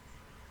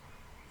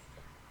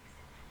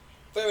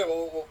wait a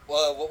minute.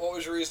 What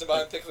was your reason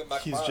behind picking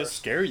Michael He's Myers? just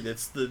scary.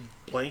 That's the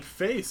blank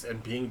face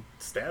and being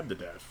stabbed to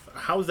death.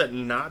 How is that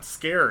not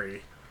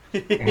scary? So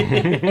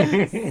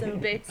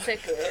basic.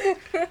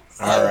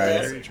 All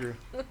right. Very true.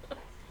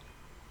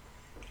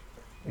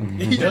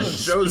 He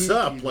just shows speak,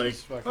 up he like,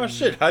 just fucking- oh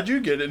shit, how'd you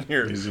get in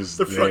here? He's just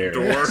the front there.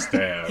 door.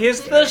 Stab, He's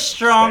the stab,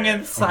 strong stab.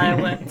 and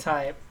silent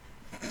type.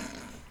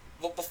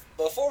 But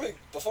before I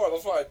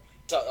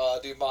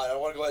do mine, I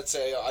want to go ahead and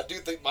say I do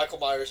think Michael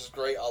Myers is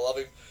great. I love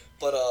him,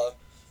 but I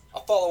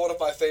follow one of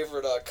my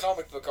favorite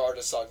comic book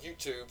artists on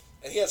YouTube,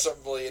 and he had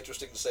something really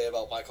interesting to say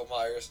about Michael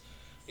Myers.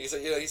 He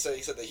said, he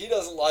said that he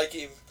doesn't like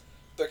him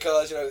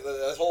because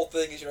the whole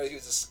thing is he was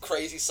this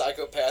crazy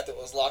psychopath that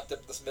was locked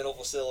up in this mental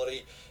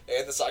facility,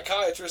 and the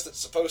psychiatrist that's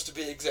supposed to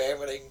be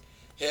examining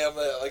him,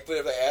 like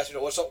whenever they ask,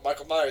 what's up with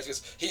Michael Myers, he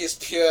goes, he is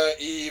pure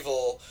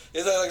evil.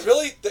 Is that like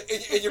really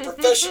in your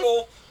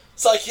professional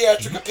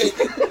psychiatric opinion?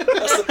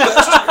 That's the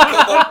best you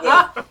can come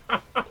up with.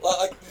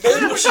 Like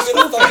maybe we should get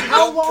a fucking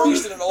young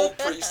priest and an old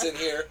priest in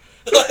here.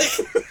 Like,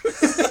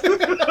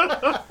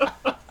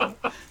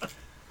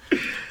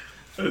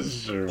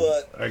 That's true.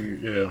 But-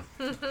 Yeah.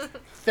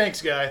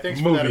 Thanks, guy. Thanks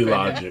for that Movie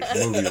opinion. logic.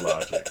 Movie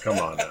logic. Come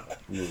on now.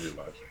 Movie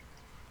logic.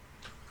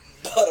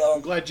 but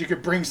I'm glad you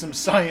could bring some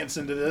science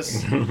into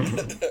this. when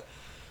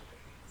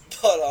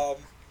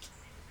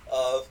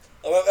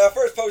I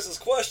first posed this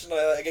question,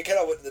 I kind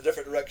of went in a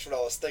different direction. I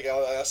was thinking,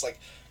 I asked like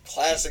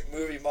classic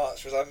movie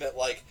monsters. I meant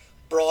like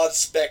broad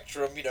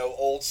spectrum,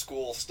 old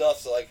school stuff.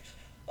 So like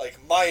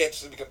my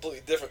interest would be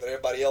completely different than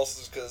everybody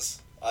else's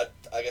because I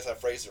guess I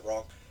phrased it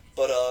wrong.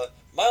 But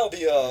mine will be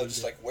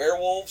just like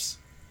werewolves.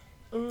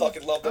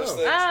 Fucking love those Oh.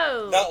 things.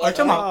 Oh. Not like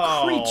talking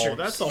about Oh, creatures.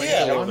 that's a whole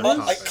yeah, other genres?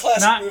 like topic.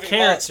 classic Not movie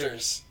characters.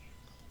 monsters.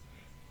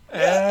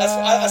 Yeah, that's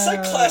why I say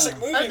classic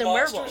movie the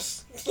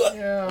monsters.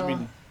 Yeah. I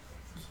mean,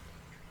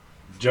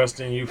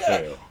 Justin, you Yeah.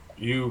 fail.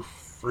 You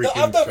No,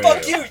 freaking no, fail.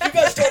 fuck you. You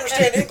guys don't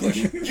understand English.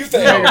 You now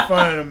fail. you're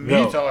fun of me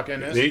No. talking.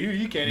 This.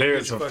 You can't.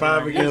 There's even a fucking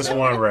 5 argue against that.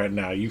 1 right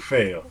now. You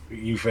fail.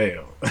 You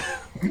fail.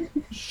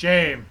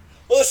 Shame.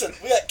 Listen,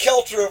 we got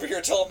Kelter over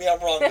here telling me I'm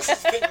wrong. Does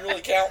his opinion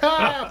really count?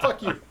 Ah,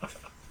 fuck you.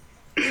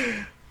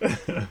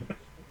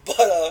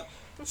 But,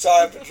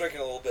 sorry, I've been drinking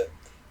a little bit.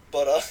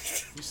 But,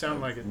 You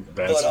sound like it.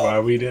 That's But, why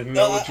we didn't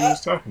know no, what you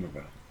was talking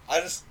about. I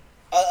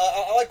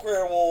like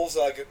werewolves.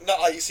 Not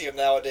how you see them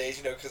nowadays,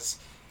 because,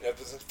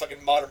 because in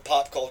fucking modern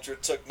pop culture,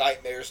 it took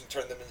nightmares and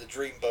turned them into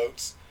dream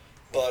boats.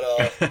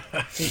 But,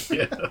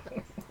 Yeah. Are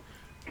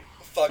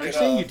fucking, you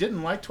saying you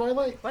didn't like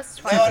Twilight?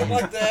 What's no, I didn't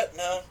Twilight? like that,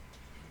 no.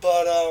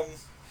 But,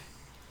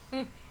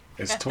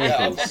 It's Yeah,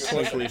 twinkles.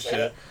 Twinkly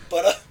shit.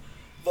 But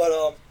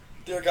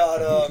dear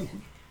God,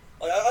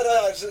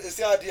 like, it's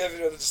the idea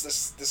of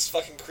just this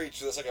fucking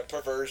creature that's like a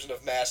perversion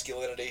of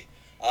masculinity.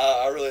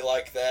 I really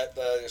like that.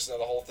 Just the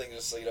whole thing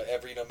is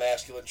every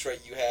masculine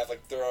trait you have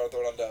like thrown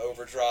onto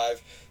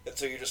overdrive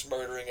until you're just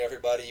murdering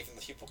everybody, even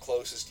the people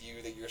closest to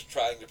you that you're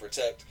trying to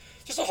protect.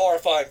 Just a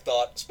horrifying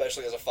thought,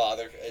 especially as a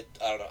father.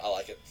 I don't know. I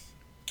like it.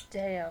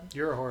 Damn.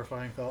 You're a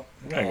horrifying thought.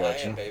 I got I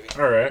am, you. baby.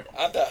 All right.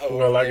 I'm that hoe.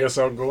 Well, I man. guess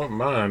I'll go with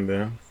mine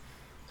then.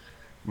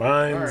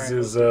 Mine's All right,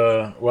 is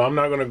well, I'm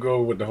not gonna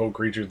go with the whole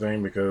creature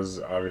thing because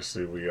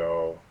obviously we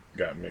all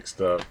got mixed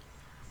up.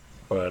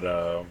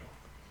 But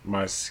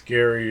my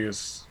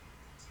scariest,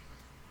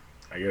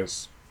 I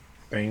guess,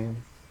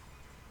 thing,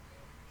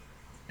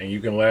 and you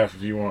can laugh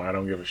if you want. I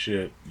don't give a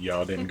shit.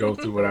 Y'all didn't go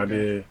through what I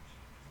did.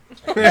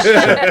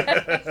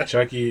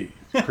 Chucky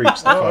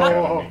creeps the fuck out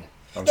of me.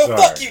 I'm No, sorry.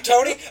 fuck you,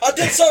 Tony. I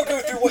did so go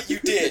through what you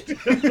did.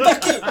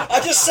 Fuck you. I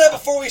just said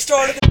before we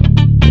started.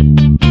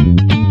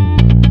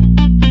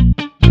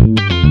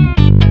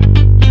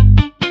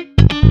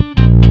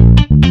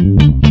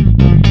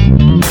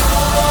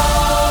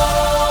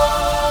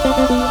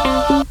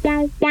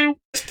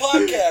 This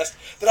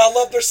podcast that I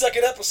loved their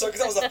second episode because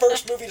that was the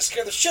first movie to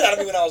scare the shit out of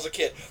me when I was a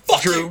kid.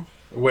 Fuck you. True.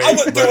 Wait, I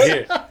wouldn't but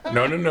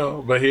do here,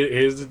 no. But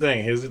here's the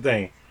thing. Here's the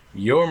thing.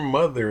 Your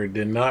mother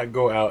did not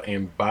go out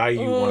and buy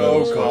you one of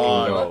those Oh, fucking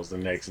God. dolls the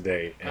next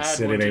day and I had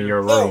sit one it in too.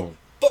 your No, room.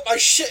 but my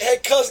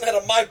shithead cousin had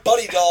a My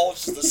Buddy doll,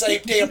 which is the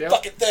same damn Yep.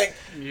 fucking thing.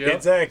 Yep.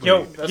 Exactly.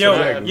 Yo, That's yo,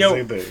 what happened. yo!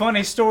 Same thing.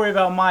 Funny story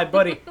about my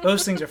buddy.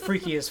 Those things are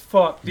freaky as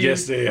fuck, dude.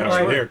 Yes, they are.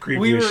 Like, They're creepy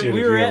we as were, shit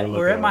We if were you at ever look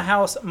we were at at my them.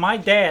 house. My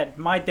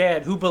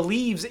dad, who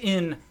believes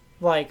in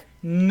like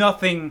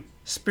nothing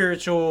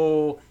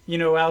spiritual,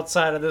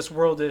 outside of this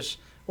worldish,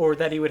 or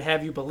that he would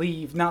have you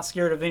believe. Not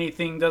scared of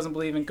anything. Doesn't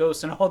believe in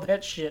ghosts and all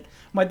that shit.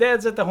 My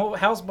dad's at the whole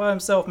house by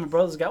himself. My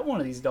brother's got one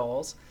of these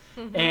dolls,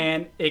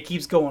 and it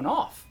keeps going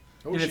off.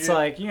 Oh, And it's shit.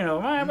 like,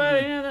 my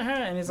buddy,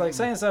 and he's like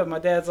saying something. My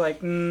dad's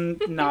like,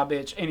 nah,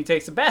 bitch. And he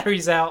takes the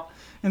batteries out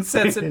and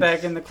sets it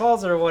back in the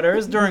closet or whatever.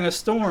 It's during a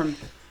storm.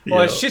 Well,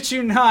 I Yeah. shit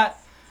you not.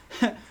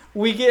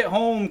 We get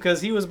home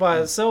because he was by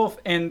himself,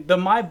 and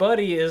my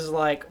buddy is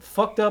like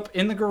fucked up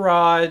in the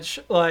garage,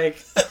 like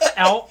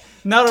out.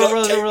 Not Duct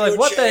over. tape We're like, to a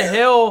what the chair."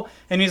 hell?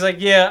 And he's like,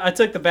 yeah, I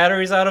took the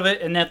batteries out of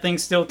it, and that thing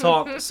still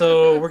talks.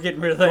 So we're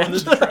getting rid of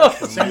that.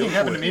 Same thing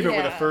happened to me, but with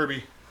a Yeah.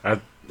 Furby.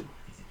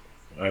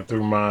 I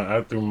threw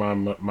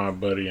my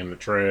buddy in the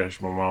trash.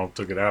 My mom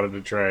took it out of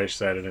the trash,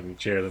 sat it in the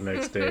chair the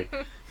next day.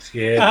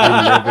 Scared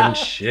the living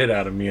shit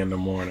out of me in the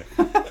morning.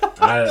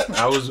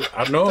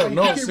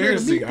 No,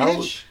 seriously.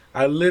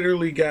 I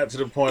literally got to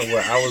the point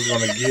where I was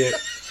gonna get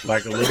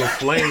like a little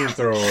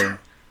flamethrower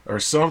or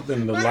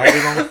something to light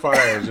it on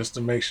fire just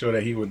to make sure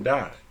that he would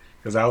die.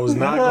 Because I was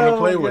not gonna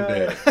play with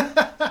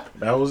that.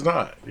 I was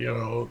not.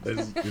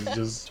 It's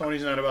just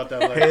Tony's not about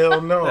that life.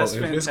 hell no. That's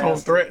If it's gonna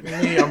fantastic. threaten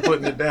me, I'm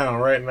putting it down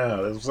right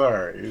now. I'm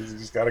sorry. It's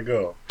just gotta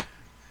go.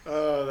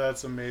 Oh,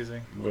 that's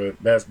amazing. But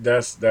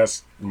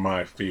that's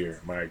my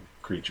fear, my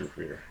creature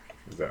fear.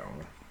 Is that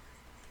one?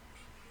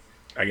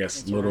 I guess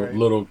That's little alright.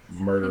 little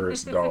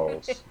murderous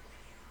dolls.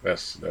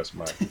 That's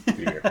my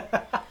fear.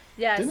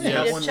 Yeah, Didn't they Seed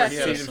have of one where he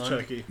had a Chucky. son?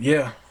 Chucky.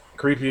 Yeah,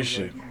 creepy as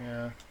shit.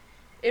 Yeah.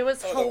 It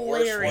was Oh, the worst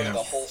one hilarious. in the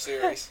whole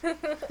series.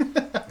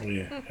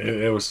 Yeah,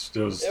 it was It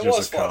just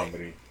was a funny.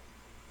 comedy.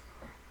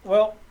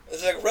 Well,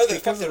 It's like, where the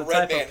fuck because did of the Red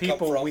type Man of come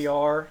people from? we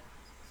are,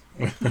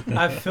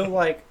 I feel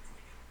like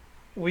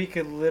we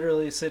could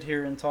literally sit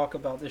here and talk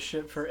about this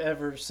shit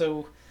forever.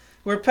 So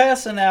we're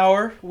past an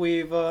hour.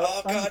 We've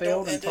God,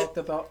 unveiled don't and end it. talked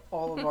about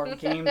all of our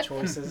game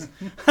choices.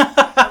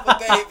 Oh,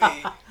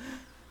 baby.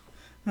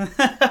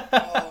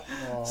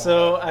 Oh,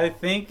 So I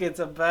think it's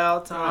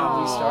about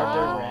time we start to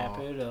Aw. wrap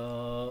it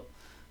up.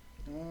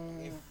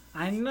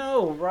 I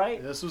know,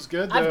 right? This was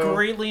good, I've though.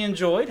 greatly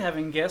enjoyed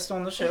having guests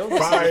on the show. This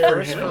is the Fire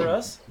first him. for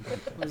us.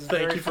 It was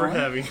Thank very you for fun.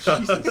 having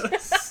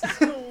us.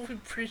 We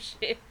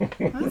appreciate it.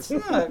 That's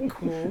not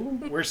cool.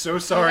 We're so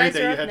sorry guys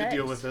that are you up had to next.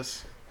 deal with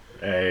this.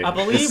 Hey, I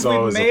believe it's we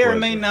always a may or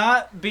may pleasure.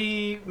 not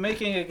be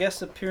making a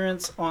guest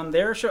appearance on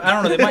their show. I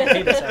don't know. They might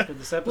hate us after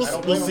this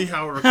episode. We'll see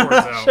how it records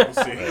out. We'll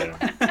see.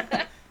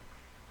 Yeah.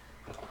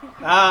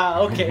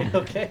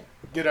 Okay.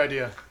 Good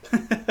idea.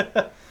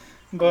 But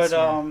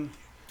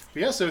But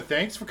yeah, so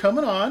thanks for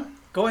coming on.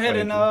 go ahead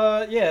Thank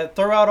and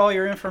throw out all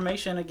your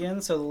information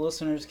again so the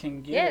listeners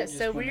can get Yeah, it. just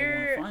so when they wanna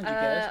we're find you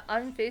guys.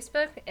 on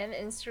Facebook and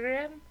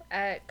Instagram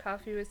at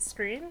Coffee with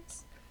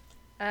Screams.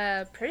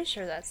 Pretty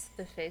sure that's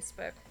the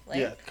Facebook link.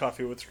 Yeah,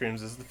 Coffee with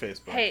Screams is the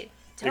Facebook. Hey,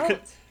 it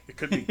don't.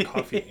 could be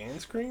Coffee and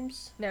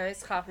Screams. No,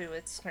 it's Coffee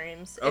with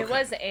Screams. It Okay.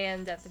 was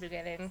and at the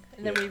beginning,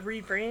 and then Yeah. we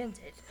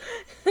rebranded.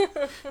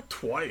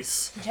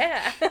 Twice.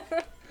 Yeah.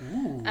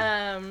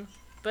 Ooh.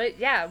 But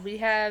yeah, we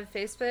have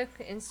Facebook,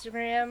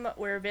 Instagram.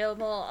 We're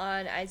available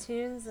on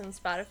iTunes and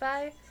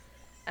Spotify.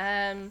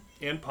 And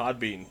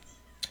Podbean.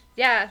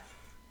 Yeah.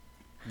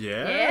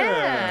 Yeah.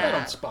 Yeah. That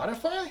on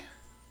Spotify?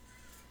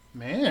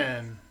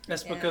 Man.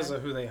 That's because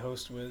of who they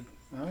host with.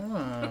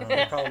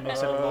 It probably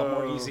makes it a lot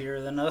more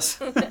easier than us.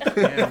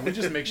 Yeah, we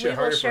just make shit We will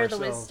harder for share the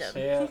ourselves.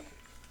 wisdom. Yeah.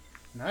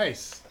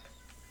 Nice.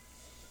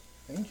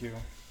 Thank you.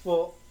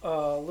 Well,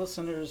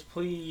 listeners,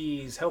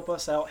 please help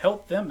us out.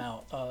 Help them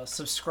out.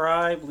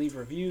 Subscribe, leave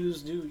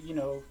reviews.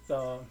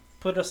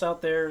 Put us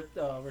out there.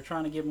 We're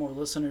trying to get more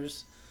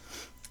listeners,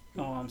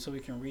 so we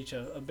can reach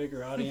a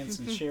bigger audience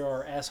and share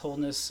our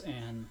assholeness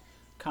and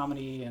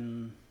comedy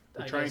and.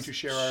 We're trying to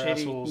share our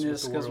assholes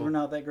with the because world. we're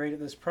not that great at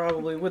this,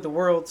 probably with the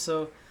world.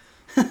 So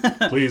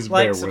Please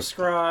like, bear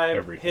subscribe, with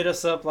everything. hit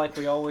us up like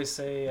we always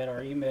say at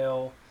our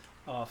email,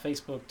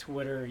 Facebook,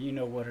 Twitter. You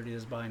know what it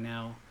is by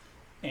now.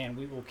 And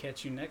we will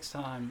catch you next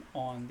time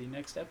on the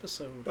next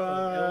episode. Bye.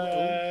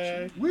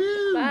 Of LOG.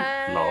 Woo!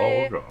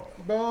 Bye.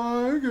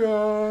 Log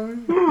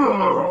on.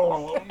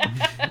 Bye, guys.